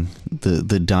amazing.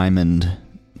 The diamond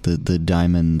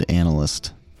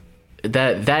analyst.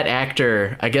 That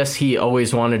actor, I guess he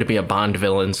always wanted to be a Bond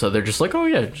villain, so they're just like, oh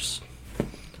yeah, just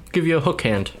give you a hook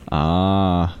hand.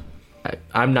 Ah.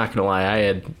 I'm not gonna lie, I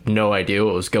had no idea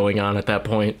what was going on at that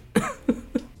point.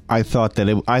 I thought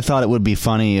it would be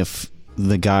funny if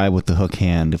the guy with the hook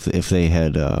hand, if they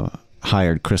had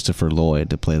hired Christopher Lloyd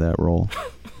to play that role.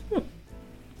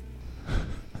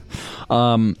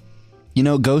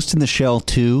 Ghost in the Shell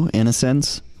 2,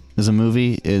 Innocence, is a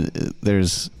movie.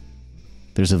 There's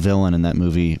a villain in that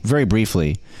movie, very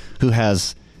briefly, who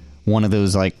has one of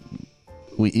those, like,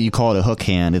 you call it a hook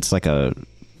hand. It's like a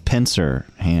pincer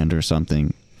hand or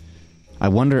something. I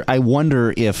wonder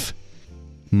if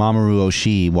Mamoru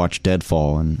Oshii watched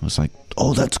Deadfall and was like,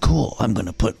 oh, that's cool. I'm going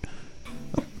to put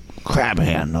a crab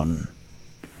hand on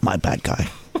my bad guy.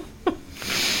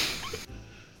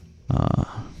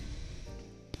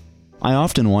 I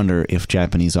often wonder if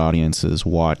Japanese audiences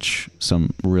watch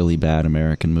some really bad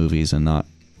American movies and not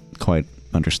quite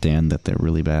understand that they're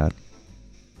really bad.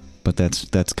 But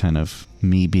that's kind of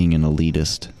me being an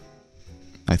elitist.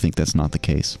 I think that's not the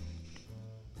case.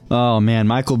 Oh man,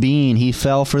 Michael Biehn, he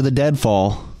fell for the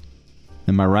Deadfall.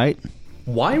 Am I right?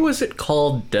 Why was it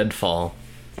called Deadfall?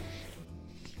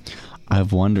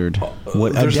 I've wondered.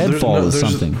 What a deadfall is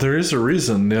something. There is a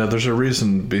reason. Yeah, there's a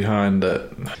reason behind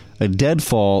it. A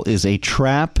deadfall is a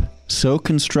trap so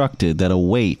constructed that a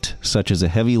weight, such as a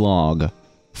heavy log,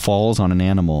 falls on an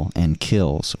animal and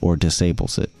kills or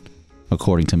disables it,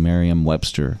 according to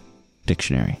Merriam-Webster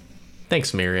Dictionary.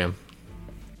 Thanks, Merriam.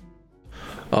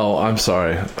 Oh, I'm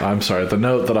sorry. The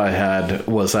note that I had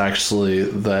was actually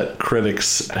that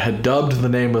critics had dubbed the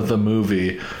name of the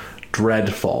movie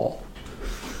Dreadfall.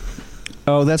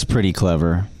 Oh, that's pretty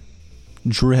clever.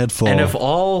 Dreadful. And of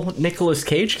all Nicolas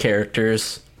Cage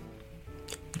characters,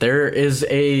 there is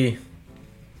a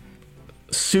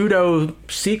pseudo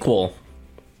sequel,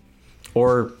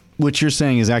 or which you're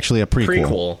saying is actually a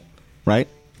prequel, right?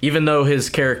 Even though his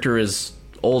character is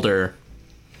older.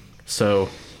 So,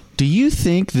 do you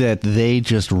think that they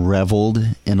just reveled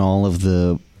in all of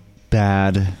the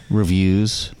bad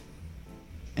reviews,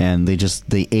 and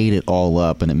they ate it all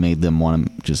up, and it made them want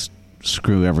to just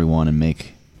screw everyone and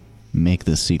make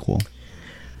this sequel?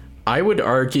 I would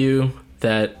argue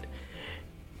that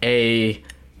an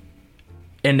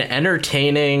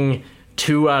entertaining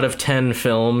 2 out of 10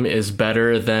 film is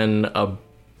better than a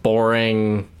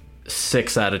boring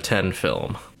 6 out of 10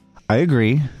 film. I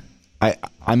agree.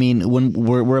 I mean, when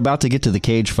we're about to get to the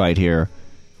cage fight here,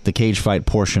 the cage fight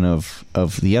portion of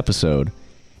the episode,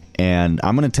 And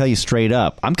I'm going to tell you straight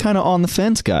up, I'm kind of on the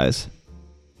fence, guys.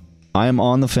 I am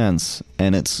on the fence,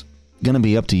 and it's going to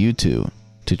be up to you two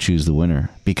to choose the winner.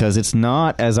 Because it's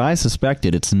not, as I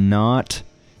suspected, it's not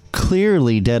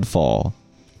clearly Deadfall.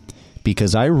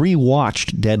 Because I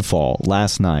rewatched Deadfall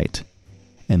last night,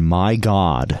 and my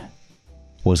God,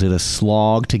 was it a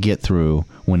slog to get through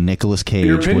when Nicolas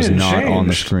Cage was not on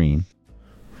the screen.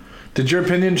 Did your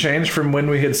opinion change from when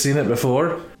we had seen it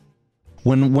before?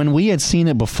 When we had seen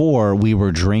it before, we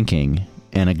were drinking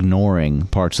and ignoring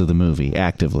parts of the movie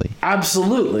actively.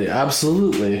 Absolutely.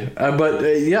 But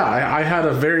I had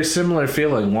a very similar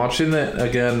feeling. Watching it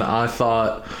again, I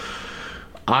thought,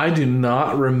 I do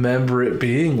not remember it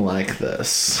being like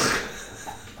this.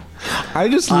 I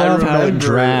just love how it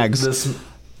drags.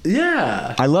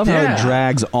 I love how it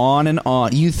drags on and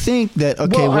on. You think that,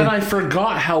 okay... Well, and I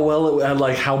forgot how well it had,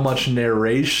 like, how much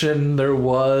narration there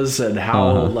was and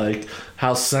how,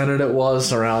 how centered it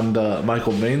was around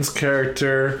Michael Biehn's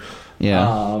character.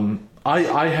 Yeah.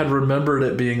 I had remembered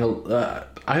it being... I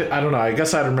don't know. I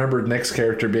guess I remembered Nick's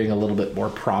character being a little bit more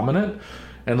prominent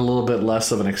and a little bit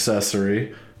less of an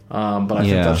accessory. But I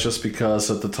think that's just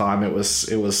because at the time that was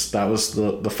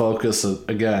the focus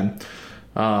again.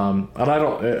 And I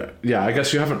don't, I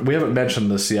guess we haven't mentioned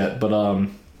this yet, but,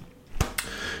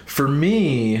 for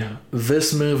me,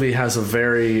 this movie has a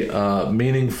very,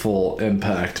 meaningful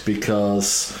impact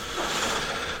because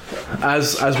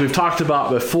as we've talked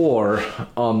about before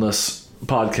on this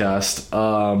podcast,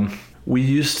 we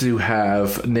used to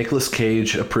have Nicolas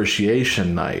Cage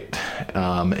Appreciation Night,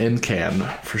 in Cannes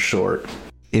for short.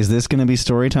 Is this going to be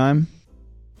story time?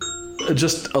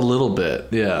 Just a little bit,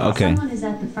 yeah. Okay. Someone is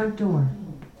at the front door.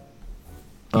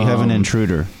 You have an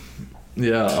intruder.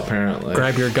 Yeah, apparently.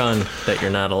 Grab your gun that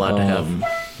you're not allowed to have.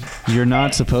 You're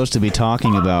not supposed to be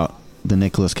talking about the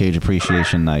Nicolas Cage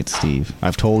Appreciation Night, Steve.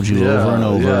 I've told you over and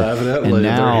over. Yeah, evidently. And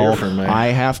now They're here for me. I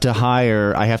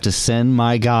have to send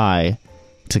my guy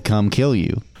to come kill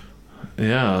you.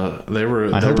 Yeah, they were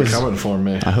coming for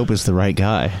me. I hope it's the right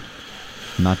guy.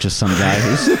 Not just some guy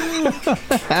who's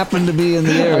happened to be in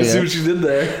the area. I see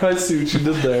what you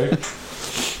did there.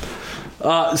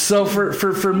 So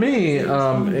for me,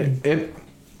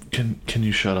 can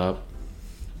you shut up?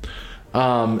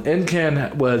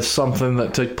 In-Can was something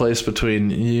that took place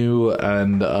between you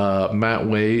and Matt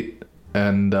Waite,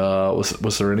 and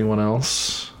was there anyone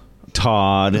else?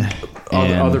 Todd,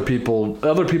 other people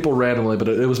randomly, but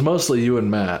it was mostly you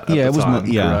and Matt. At the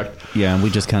time, correct? Yeah, and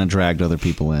we just kind of dragged other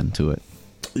people into it.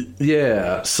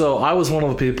 Yeah, so I was one of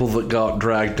the people that got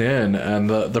dragged in, and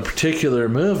the particular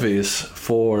movies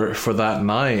for that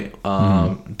night,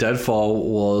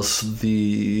 Deadfall was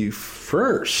the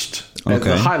first,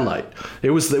 the highlight. It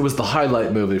was the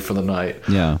highlight movie for the night.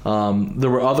 Yeah. There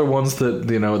were other ones that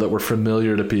that were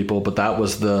familiar to people, but that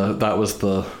was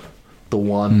the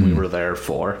one we were there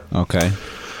for. Okay.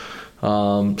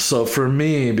 So for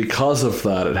me, because of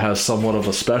that, it has somewhat of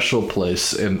a special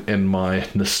place in my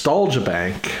nostalgia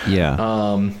bank.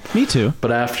 Yeah. Me too.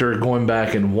 But after going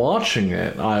back and watching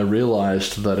it, I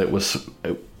realized that it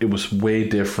was way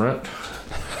different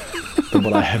than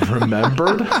what I had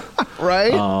remembered.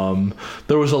 Right.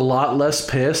 There was a lot less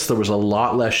piss. There was a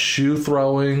lot less shoe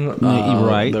throwing.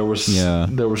 Right. There was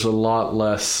a lot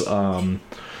less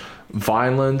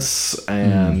violence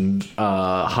and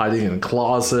hiding in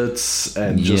closets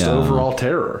and just overall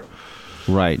terror.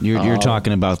 Right. You're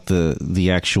talking about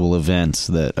the actual events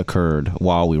that occurred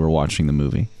while we were watching the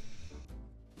movie.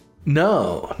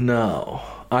 No.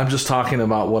 I'm just talking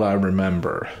about what I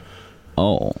remember.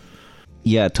 Oh.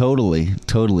 Yeah, totally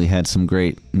had some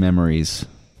great memories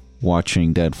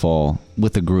watching Deadfall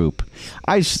with a group.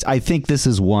 I think this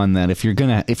is one that if you're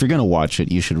gonna watch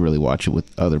it, you should really watch it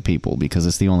with other people, because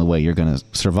it's the only way you're gonna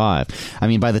survive. I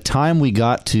mean, by the time we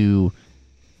got to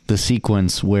the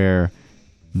sequence where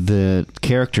the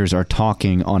characters are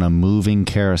talking on a moving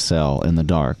carousel in the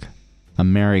dark, a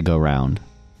merry-go-round,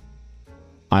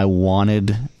 I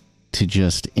wanted to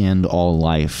just end all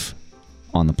life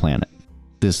on the planet.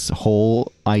 This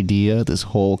whole idea, this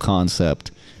whole concept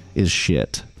is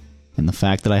shit. And the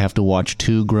fact that I have to watch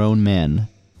two grown men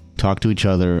talk to each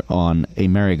other on a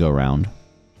merry-go-round,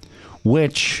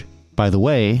 which, by the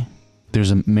way,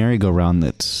 there's a merry-go-round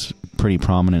that's pretty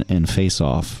prominent in Face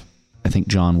Off. I think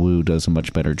John Woo does a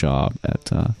much better job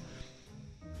at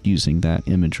using that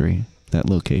imagery, that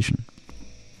location.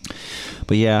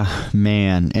 But yeah,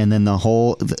 man, and then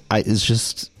it's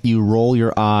just, you roll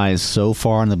your eyes so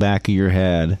far in the back of your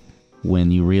head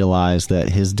when you realize that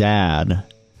his dad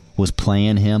was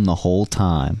playing him the whole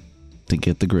time to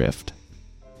get the grift.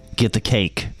 Get the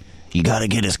cake. You gotta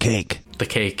get his cake. The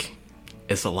cake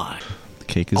is a lie. The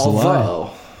Cake is a lie.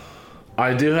 Although,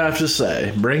 I do have to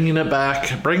say, bringing it back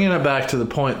to the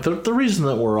point, the reason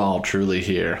that we're all truly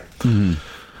here,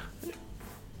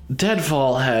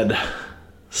 Deadfall had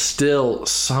still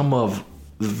some of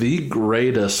the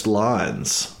greatest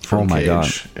lines from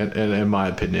Cage, in my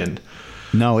opinion.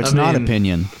 No, it's not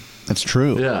opinion. It's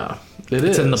true. Yeah,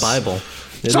 it's in the Bible.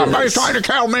 Somebody's trying to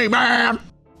kill me, man.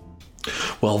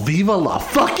 Well, viva la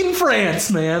fucking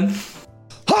France, man.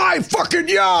 Hi, fucking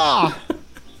yeah.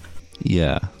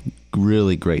 Yeah,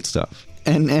 really great stuff.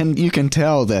 And you can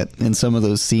tell that in some of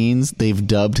those scenes, they've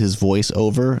dubbed his voice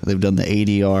over. They've done the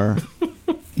ADR.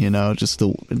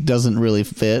 It doesn't really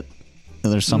fit.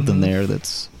 And there's something there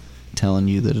that's telling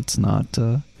you that it's not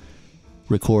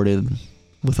recorded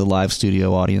with a live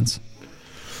studio audience.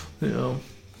 Yeah.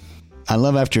 I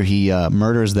love after he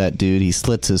murders that dude, he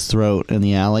slits his throat in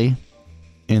the alley.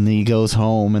 And then he goes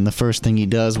home, and the first thing he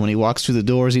does when he walks through the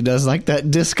doors, he does like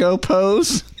that disco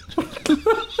pose.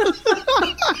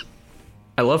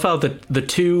 I love how the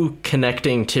two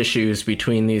connecting tissues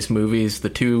between these movies, the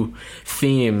two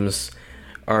themes,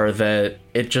 are that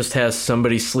it just has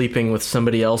somebody sleeping with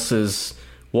somebody else's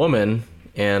woman,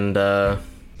 and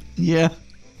yeah.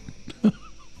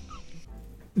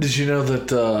 Did you know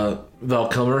that Val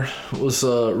Kilmer was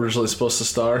originally supposed to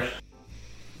star?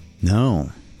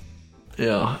 No.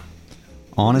 Yeah.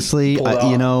 Honestly,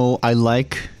 I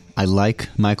like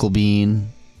Michael Biehn.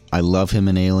 I love him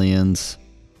in Aliens.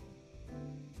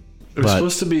 It was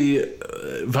supposed to be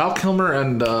Val Kilmer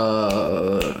and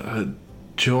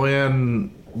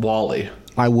Joanne Whalley.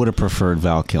 I would have preferred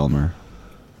Val Kilmer.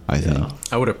 I think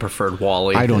I would have preferred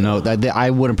Wally. I don't know. I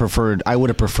would have preferred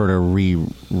a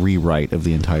rewrite of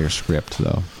the entire script,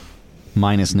 though,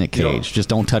 minus Nick Cage. Just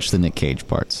don't touch the Nick Cage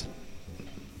parts.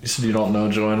 You said you don't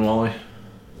know Joanne Whalley?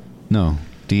 No.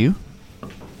 Do you?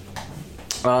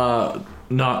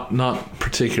 Not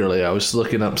particularly. I was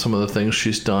looking up some of the things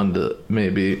she's done to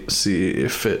maybe see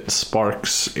if it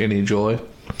sparks any joy.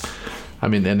 I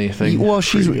mean, anything. Well,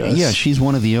 she's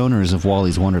one of the owners of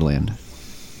Wally's Wonderland.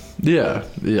 Yeah.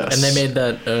 Yes. And they made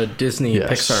that Disney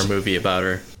Pixar movie about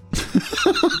her.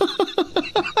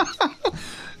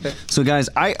 So, guys,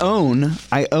 I own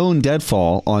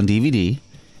Deadfall on DVD,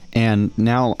 and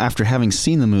now after having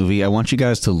seen the movie, I want you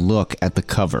guys to look at the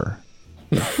cover.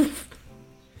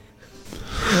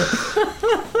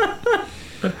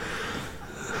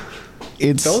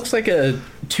 It looks like a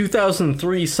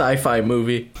 2003 sci-fi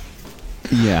movie.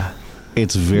 Yeah,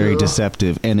 it's very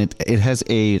deceptive, and it has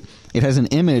an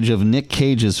image of Nick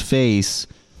Cage's face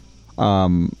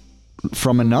from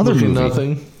another movie.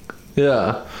 Nothing.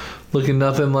 Yeah, looking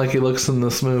nothing like he looks in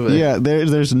this movie. Yeah,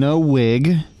 there's no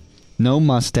wig, no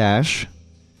mustache,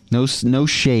 no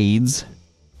shades,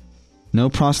 no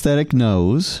prosthetic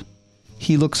nose.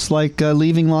 He looks like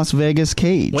Leaving Las Vegas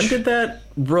Cage. When did that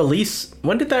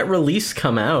release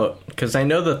come out? Because I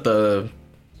know that the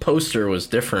poster was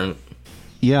different.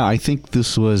 Yeah, I think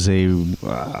this was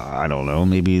I don't know,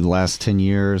 maybe the last 10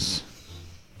 years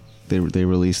they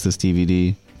released this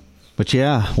DVD. But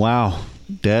yeah, wow,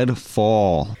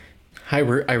 Deadfall. I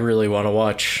really want to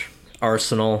watch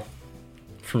Arsenal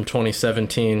from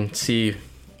 2017. See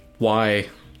why.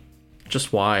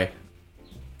 Just why.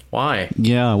 Why?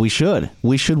 Yeah, we should.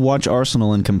 We should watch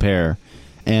Arsenal and compare.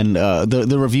 And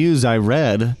the reviews I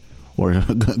read or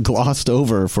glossed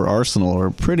over for Arsenal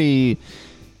are pretty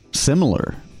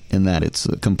similar in that it's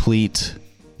a complete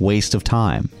waste of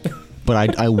time.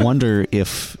 But I wonder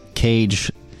if Cage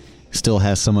still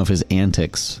has some of his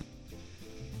antics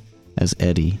as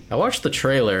Eddie. I watched the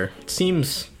trailer. It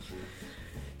seems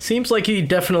like he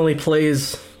definitely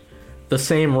plays the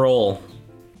same role.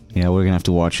 Yeah, we're gonna have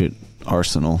to watch it.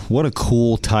 Arsenal. What a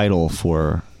cool title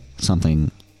for something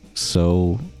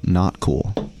so not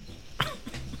cool.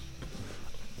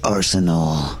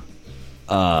 Arsenal.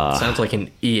 Sounds like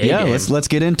an EA game. Yeah, let's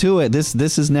get into it.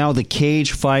 This is now the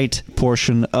cage fight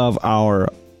portion of our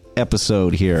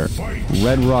episode here.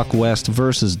 Red Rock West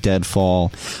versus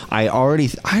Deadfall. I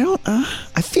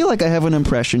feel like I have an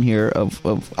impression here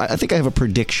I think I have a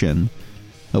prediction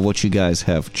of what you guys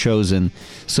have chosen.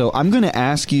 So I'm going to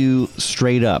ask you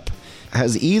straight up.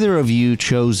 Has either of you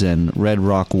chosen Red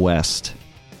Rock West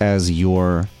as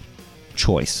your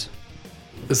choice?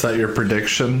 Is that your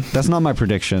prediction? That's not my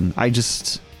prediction.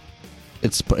 It's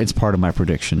part of my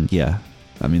prediction. Yeah.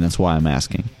 I mean, that's why I'm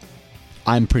asking.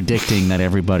 I'm predicting that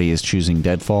everybody is choosing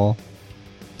Deadfall.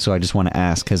 So I just want to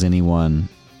ask, has anyone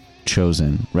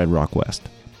chosen Red Rock West?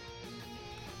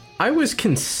 I was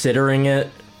considering it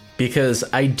because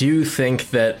I do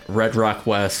think that Red Rock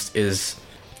West is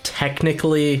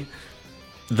technically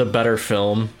the better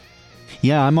film.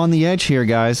 Yeah, I'm on the edge here,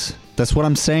 guys. That's what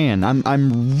I'm saying.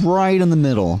 I'm right in the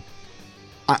middle.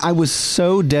 I was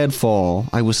so Deadfall.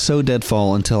 I was so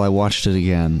Deadfall until I watched it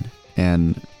again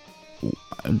and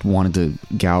wanted to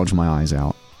gouge my eyes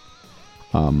out.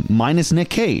 Minus Nick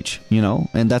Cage,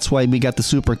 and that's why we got the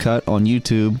supercut on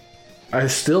YouTube. I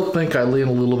still think I lean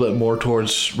a little bit more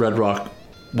towards Red Rock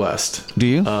West. Do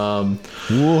you?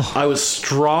 I was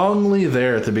strongly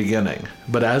there at the beginning,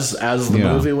 but as the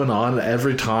movie went on,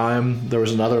 every time there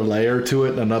was another layer to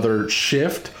it, another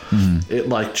shift, it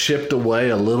like chipped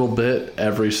away a little bit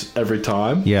every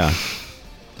time. Yeah,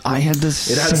 I had It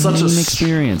had such a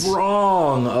experience.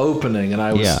 Strong opening, and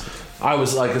I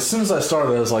was like, as soon as I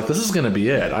started, I was like, this is going to be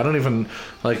it. I don't even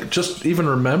just even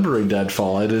remembering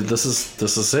Deadfall. This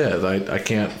is it. I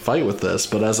can't fight with this.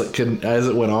 But as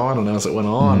it went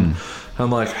on,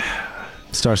 I'm like,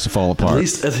 starts to fall apart. At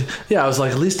least, I was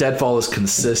like, at least Deadfall is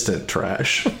consistent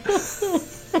trash.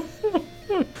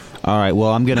 All right, well,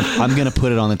 I'm gonna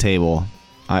put it on the table.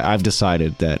 I've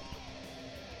decided that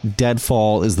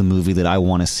Deadfall is the movie that I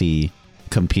want to see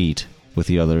compete with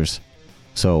the others.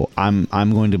 So I'm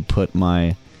going to put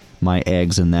my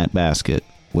eggs in that basket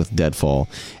with Deadfall,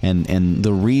 and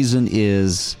the reason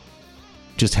is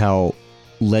just how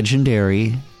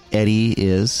legendary Eddie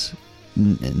is,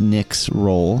 Nick's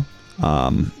role,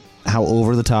 how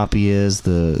over the top he is,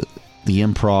 the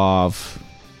improv,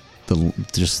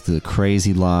 just the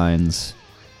crazy lines,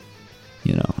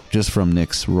 just from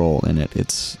Nick's role in it.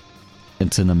 It's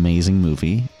an amazing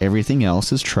movie. Everything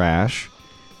else is trash,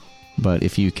 but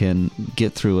if you can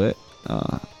get through it,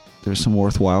 there's some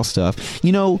worthwhile stuff.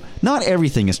 Not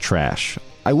everything is trash.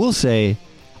 I will say,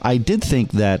 I did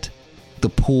think that the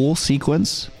pool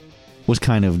sequence was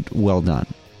kind of well done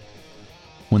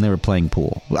when they were playing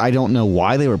pool. I don't know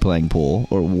why they were playing pool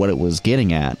or what it was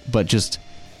getting at, but just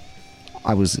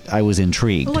I was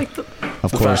intrigued. I like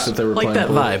of course, that they were like that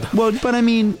pool. vibe. Well, but I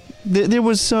mean, there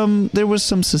was some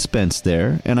suspense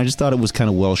there, and I just thought it was kind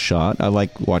of well shot. I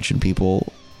like watching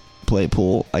people play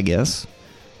pool, I guess.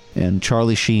 And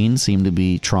Charlie Sheen seemed to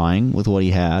be trying with what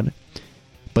he had.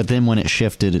 But then when it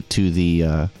shifted to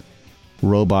the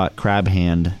robot crab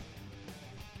hand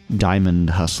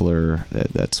diamond hustler,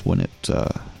 that's when it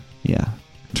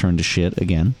turned to shit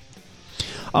again.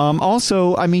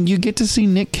 Also, I mean, you get to see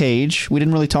Nick Cage. We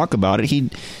didn't really talk about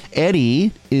it.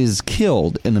 Eddie is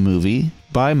killed in the movie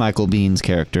by Michael Biehn's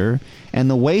character, and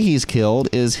the way he's killed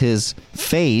is his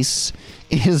face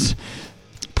is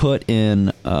put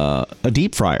in a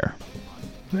deep fryer.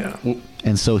 Yeah.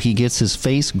 And so he gets his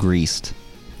face greased.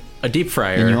 A deep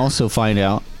fryer. And you also find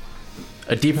out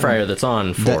a deep fryer that's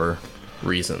on for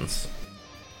reasons.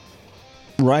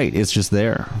 Right, it's just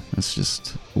there. It's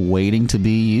just waiting to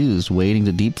be used, waiting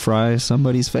to deep fry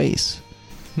somebody's face.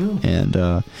 Yeah.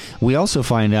 And we also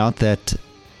find out that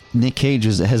Nick Cage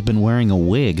has been wearing a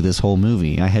wig this whole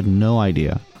movie. I had no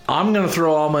idea. I'm going to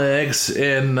throw all my eggs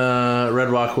in Red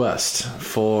Rock West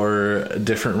for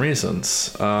different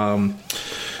reasons.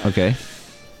 Okay.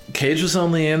 Cage was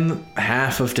only in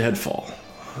half of Deadfall.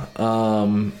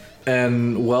 And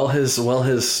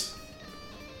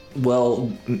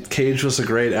Cage was a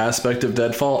great aspect of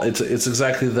Deadfall. It's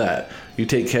exactly that. You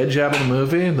take Cage out of the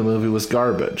movie was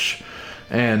garbage.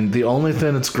 And the only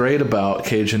thing that's great about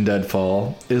Cage in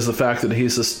Deadfall is the fact that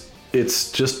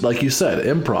it's just like you said,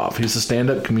 improv. He's a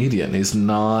stand-up comedian. He's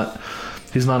not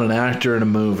an actor in a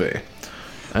movie.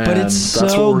 And but it's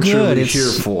that's so what we're good. Really here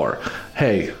for.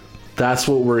 Hey, that's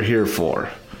what we're here for.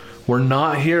 We're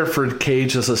not here for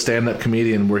Cage as a stand-up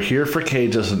comedian. We're here for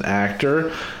Cage as an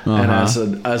actor and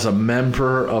as a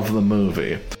member of the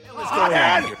movie.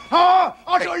 Hothead! Huh?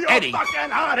 I'll show you Eddie. a fucking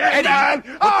hothead, Eddie, man!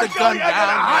 put I'll the show gun you down. a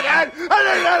hothead!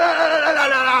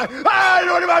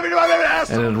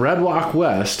 And in Red Rock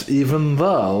West, even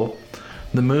though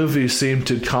the movie seemed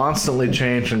to constantly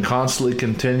change and constantly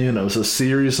continue, and it was a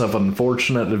series of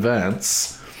unfortunate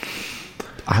events,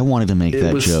 I wanted to make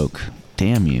that joke.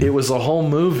 Damn you. It was a whole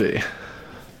movie.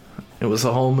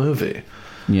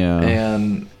 Yeah.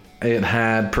 And it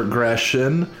had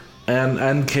progression,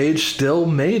 and Cage still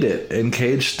made it, and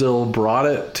Cage still brought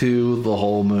it to the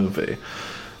whole movie.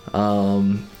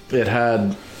 It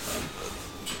had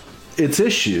its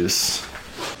issues.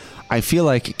 I feel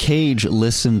like Cage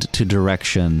listened to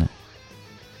direction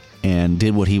and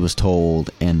did what he was told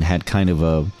and had kind of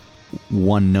a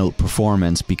one-note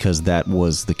performance because that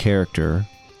was the character.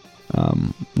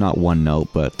 Not one note,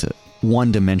 but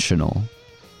one-dimensional.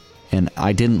 And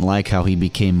I didn't like how he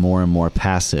became more and more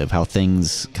passive, how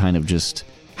things kind of just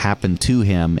happened to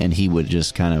him and he would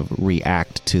just kind of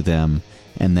react to them.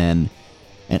 And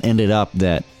ended up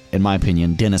that, in my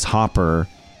opinion, Dennis Hopper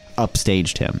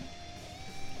upstaged him.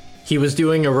 He was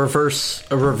doing a reverse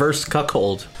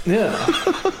cuckold. Yeah.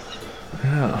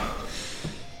 Yeah.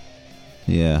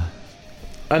 Yeah.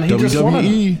 And he just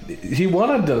WWE.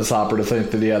 wanted Dennis Hopper to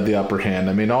think that he had the upper hand.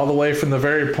 I mean, all the way from the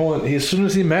very point, as soon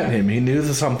as he met him, he knew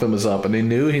that something was up, and he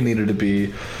knew he needed to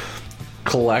be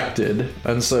collected,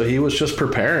 and so he was just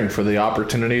preparing for the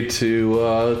opportunity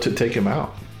to take him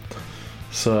out.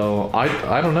 So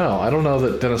I don't know. I don't know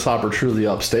that Dennis Hopper truly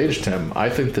upstaged him. I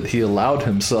think that he allowed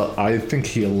himself. I think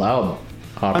he allowed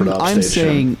Hopper to upstage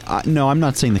him. No, I'm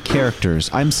not saying the characters.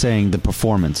 I'm saying the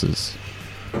performances.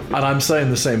 And I'm saying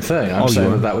the same thing. I'm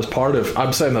saying that was part of.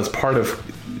 I'm saying that's part of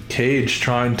Cage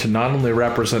trying to not only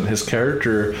represent his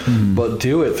character, but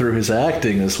do it through his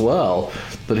acting as well.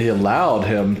 That he allowed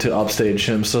him to upstage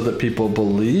him so that people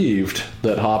believed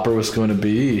that Hopper was going to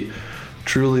be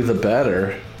truly the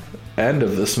better end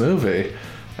of this movie,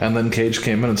 and then Cage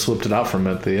came in and swooped it out from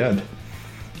him at the end.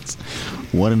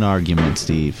 What an argument,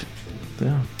 Steve.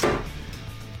 Yeah.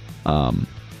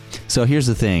 So here's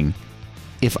the thing.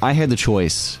 If I had the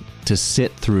choice to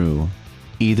sit through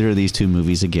either of these two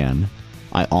movies again,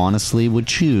 I honestly would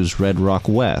choose Red Rock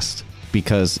West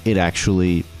because it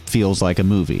actually feels like a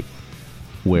movie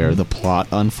where the plot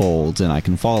unfolds and I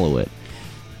can follow it.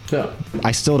 Yeah.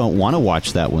 I still don't want to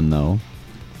watch that one, though.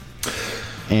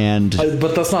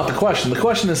 But that's not the question. The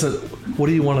question isn't, what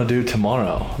do you want to do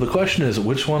tomorrow? The question is,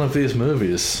 which one of these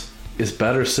movies is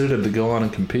better suited to go on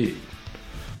and compete?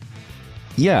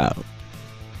 Yeah.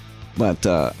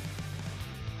 But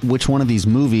which one of these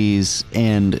movies,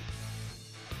 and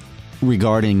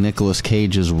regarding Nicolas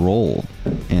Cage's role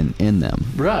in them?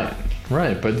 Right.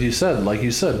 But like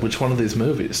you said, which one of these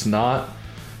movies?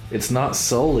 It's not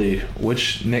solely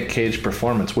which Nick Cage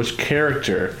performance, which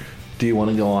character do you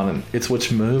want to go on, and it's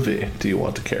which movie do you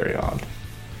want to carry on.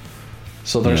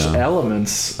 So there's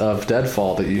elements of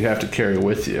Deadfall that you have to carry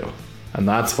with you, and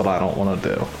that's what I don't want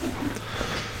to do.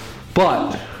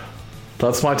 But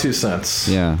that's my 2 cents.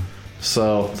 Yeah.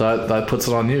 So that puts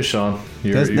it on you, Sean.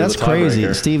 That's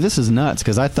crazy, Steve. This is nuts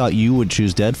because I thought you would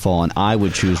choose Deadfall and I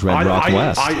would choose Red Rock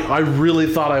West. I really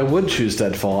thought I would choose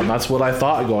Deadfall, and that's what I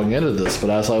thought going into this. But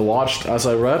as I watched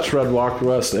Red Rock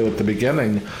West at the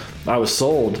beginning, I was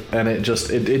sold, and it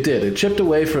chipped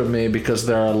away from me because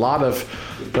there are a lot of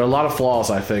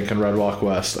flaws, I think, in Red Rock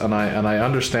West, and I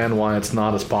understand why it's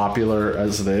not as popular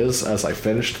as it is as I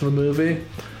finished the movie.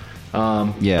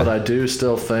 But I do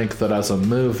still think that as a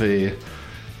movie,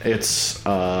 it's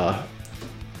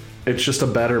just a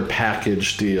better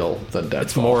package deal than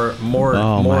Deadfall. It's more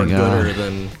gooder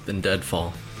than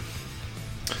Deadfall.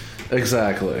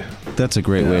 Exactly. That's a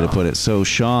great way to put it. So,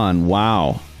 Sean,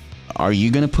 wow. Are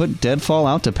you going to put Deadfall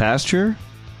out to pasture?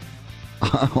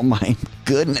 Oh my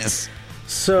goodness.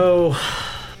 So,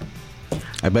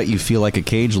 I bet you feel like a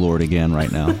Cage Lord again right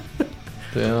now.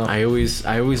 Yeah. I always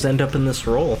end up in this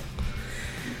role.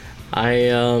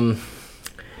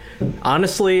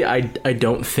 Honestly, I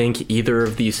don't think either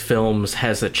of these films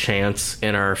has a chance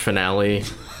in our finale.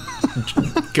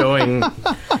 going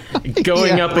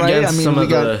up against some of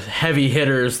the heavy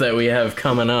hitters that we have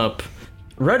coming up.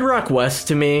 Red Rock West,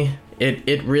 to me,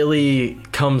 it really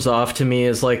comes off to me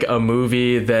as like a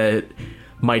movie that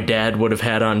my dad would have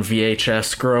had on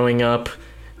VHS growing up,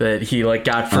 that he like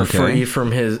got for free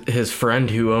from his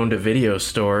friend who owned a video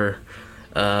store.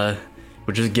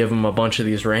 Would just give him a bunch of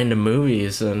these random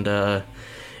movies, and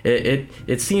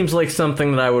it seems like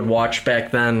something that I would watch back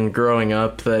then growing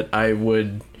up that I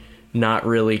would not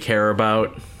really care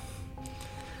about.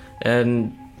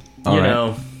 And you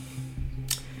know,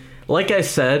 like I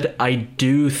said, I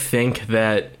do think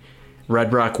that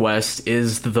Red Rock West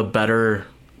is the better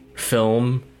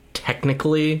film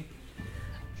technically.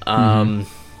 I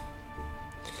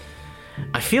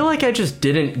feel like I just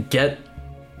didn't get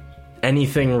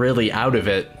anything really out of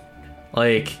it.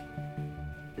 Like,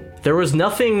 there was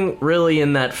nothing really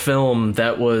in that film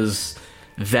that was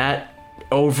that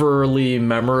overly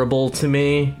memorable to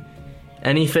me.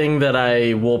 Anything that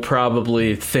I will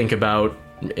probably think about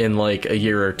in like a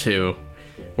year or two.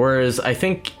 Whereas I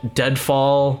think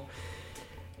Deadfall,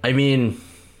 I mean,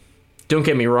 don't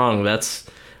get me wrong, that's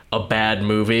a bad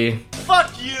movie.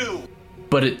 Fuck you!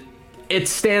 But it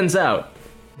stands out.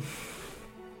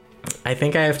 I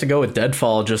think I have to go with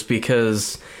Deadfall just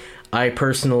because I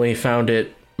personally found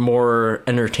it more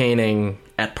entertaining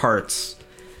at parts.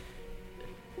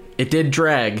 It did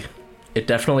drag. It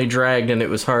definitely dragged, and it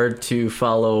was hard to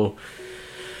follow what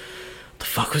the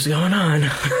fuck was going on.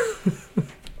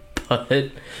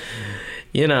 But,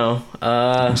 you know,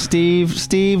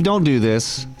 Steve, don't do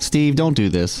this. Steve, don't do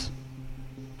this.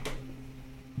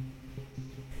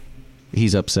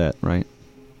 He's upset, right?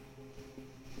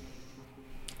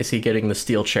 Is he getting the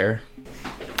steel chair?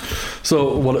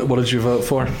 So, what did you vote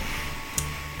for?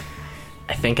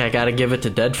 I think I gotta give it to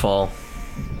Deadfall.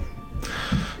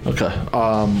 Okay.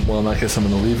 Well, in that case, I'm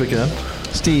going to leave again.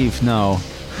 Steve, no.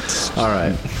 All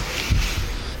right.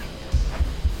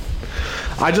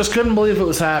 I just couldn't believe it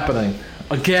was happening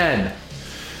again,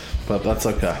 but that's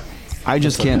okay. I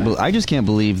just can't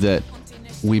believe that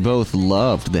we both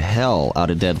loved the hell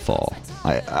out of Deadfall.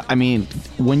 I mean,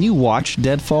 when you watched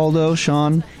Deadfall, though,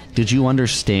 Sean, did you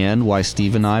understand why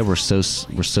Steve and I were so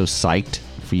psyched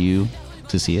for you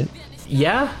to see it?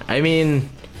 Yeah, I mean,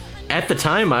 at the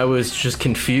time I was just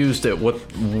confused at what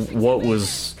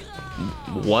was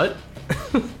what.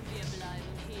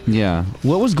 Yeah,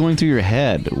 what was going through your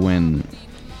head when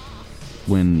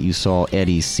you saw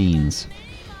Eddie's scenes?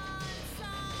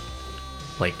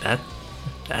 Like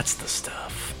that's the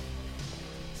stuff.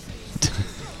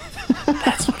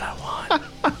 That's what I want.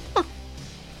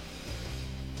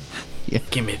 Yeah.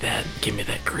 Give me that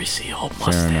greasy old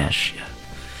mustache. Yeah.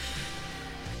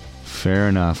 Fair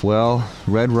enough. Well,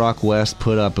 Red Rock West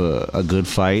put up a good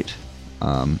fight,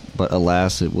 but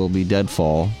alas, it will be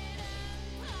Deadfall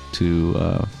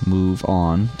to move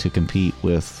on to compete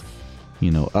with,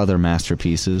 other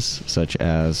masterpieces such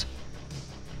as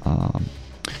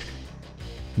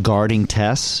Guarding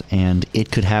Tess and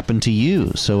It Could Happen to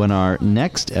You. So in our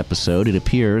next episode, it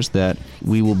appears that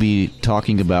we will be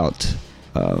talking about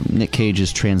Nick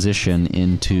Cage's transition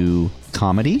into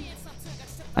comedy.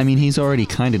 I mean, he's already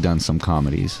kind of done some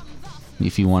comedies.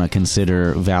 If you want to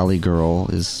consider Valley Girl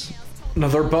is... No,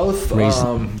 they're both...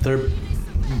 they're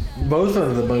both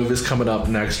of the movies coming up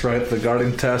next, right? The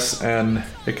Guarding Tess and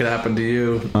It Could Happen to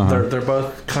You. Uh-huh. They're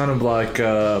both kind of like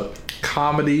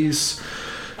comedies.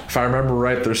 If I remember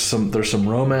right, there's some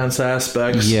romance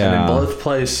aspects. Yeah. And in both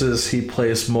places, he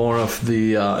plays more of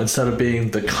the... instead of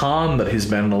being the con that he's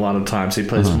been a lot of times, he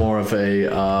plays more of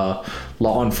a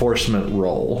law enforcement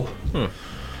role.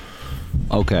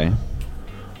 Okay.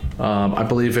 I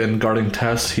believe in Guarding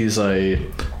Tess, he's a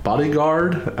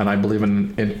bodyguard, and I believe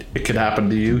in It Could Happen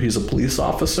to You, he's a police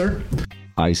officer.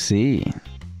 I see.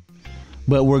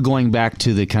 But we're going back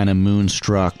to the kind of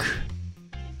Moonstruck,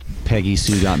 Peggy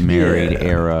Sue Got Married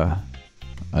era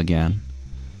again.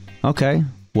 Okay.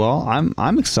 Well,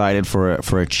 I'm excited for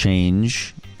a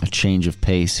change of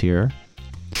pace here.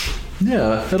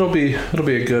 Yeah, it'll be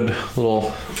a good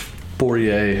little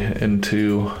foray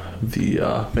into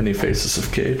the many faces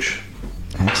of Cage.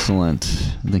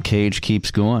 Excellent. The Cage keeps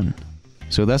going.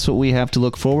 So that's what we have to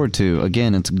look forward to.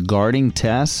 Again, it's Guarding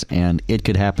Tess and It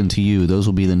Could Happen to You. Those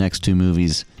will be the next two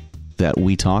movies that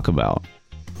we talk about.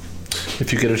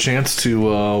 If you get a chance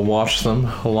to watch them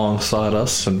alongside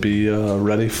us and be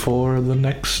ready for the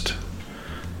next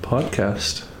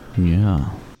podcast. Yeah.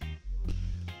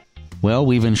 Well,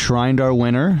 we've enshrined our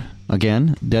winner.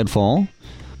 Again, Deadfall.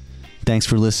 Thanks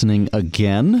for listening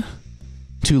again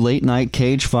to Late Night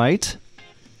Cage Fight.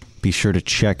 Be sure to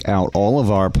check out all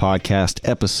of our podcast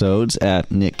episodes at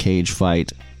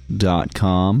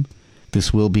nickcagefight.com.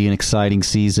 This will be an exciting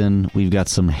season. We've got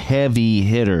some heavy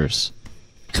hitters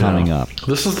coming up.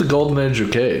 This is the golden age of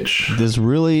Cage. This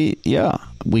really,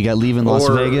 we got Leaving Las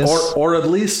Vegas. Or at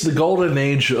least the golden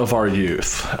age of our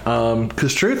youth.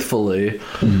 Because truthfully,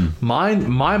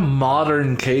 my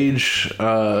modern Cage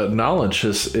knowledge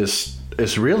is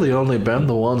really only been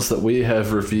the ones that we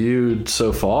have reviewed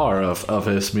so far of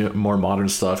his more modern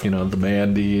stuff. The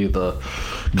Mandy, the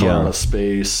Color of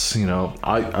Space.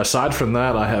 Aside from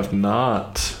that, I have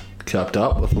not kept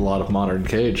up with a lot of modern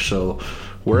Cage. So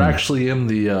we're actually in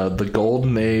the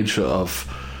golden age of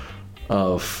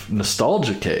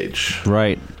nostalgia Cage.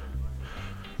 Right.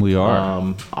 We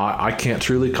are. I can't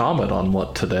truly comment on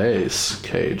what today's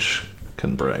Cage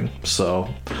can bring.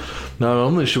 So not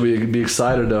only should we be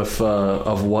excited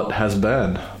of what has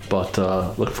been, but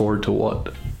look forward to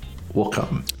what will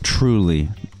come. Truly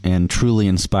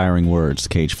inspiring words,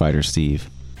 Cage Fighter Steve.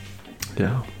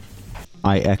 Yeah.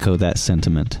 I echo that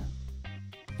sentiment.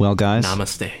 Well, guys.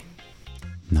 Namaste.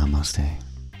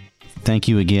 Thank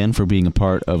you again for being a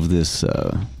part of this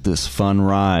fun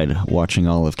ride, watching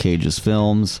all of Cage's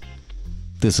films.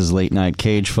 This is Late Night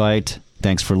Cage Fight.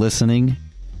 Thanks for listening,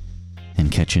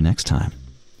 and catch you next time.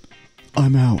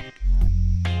 I'm out.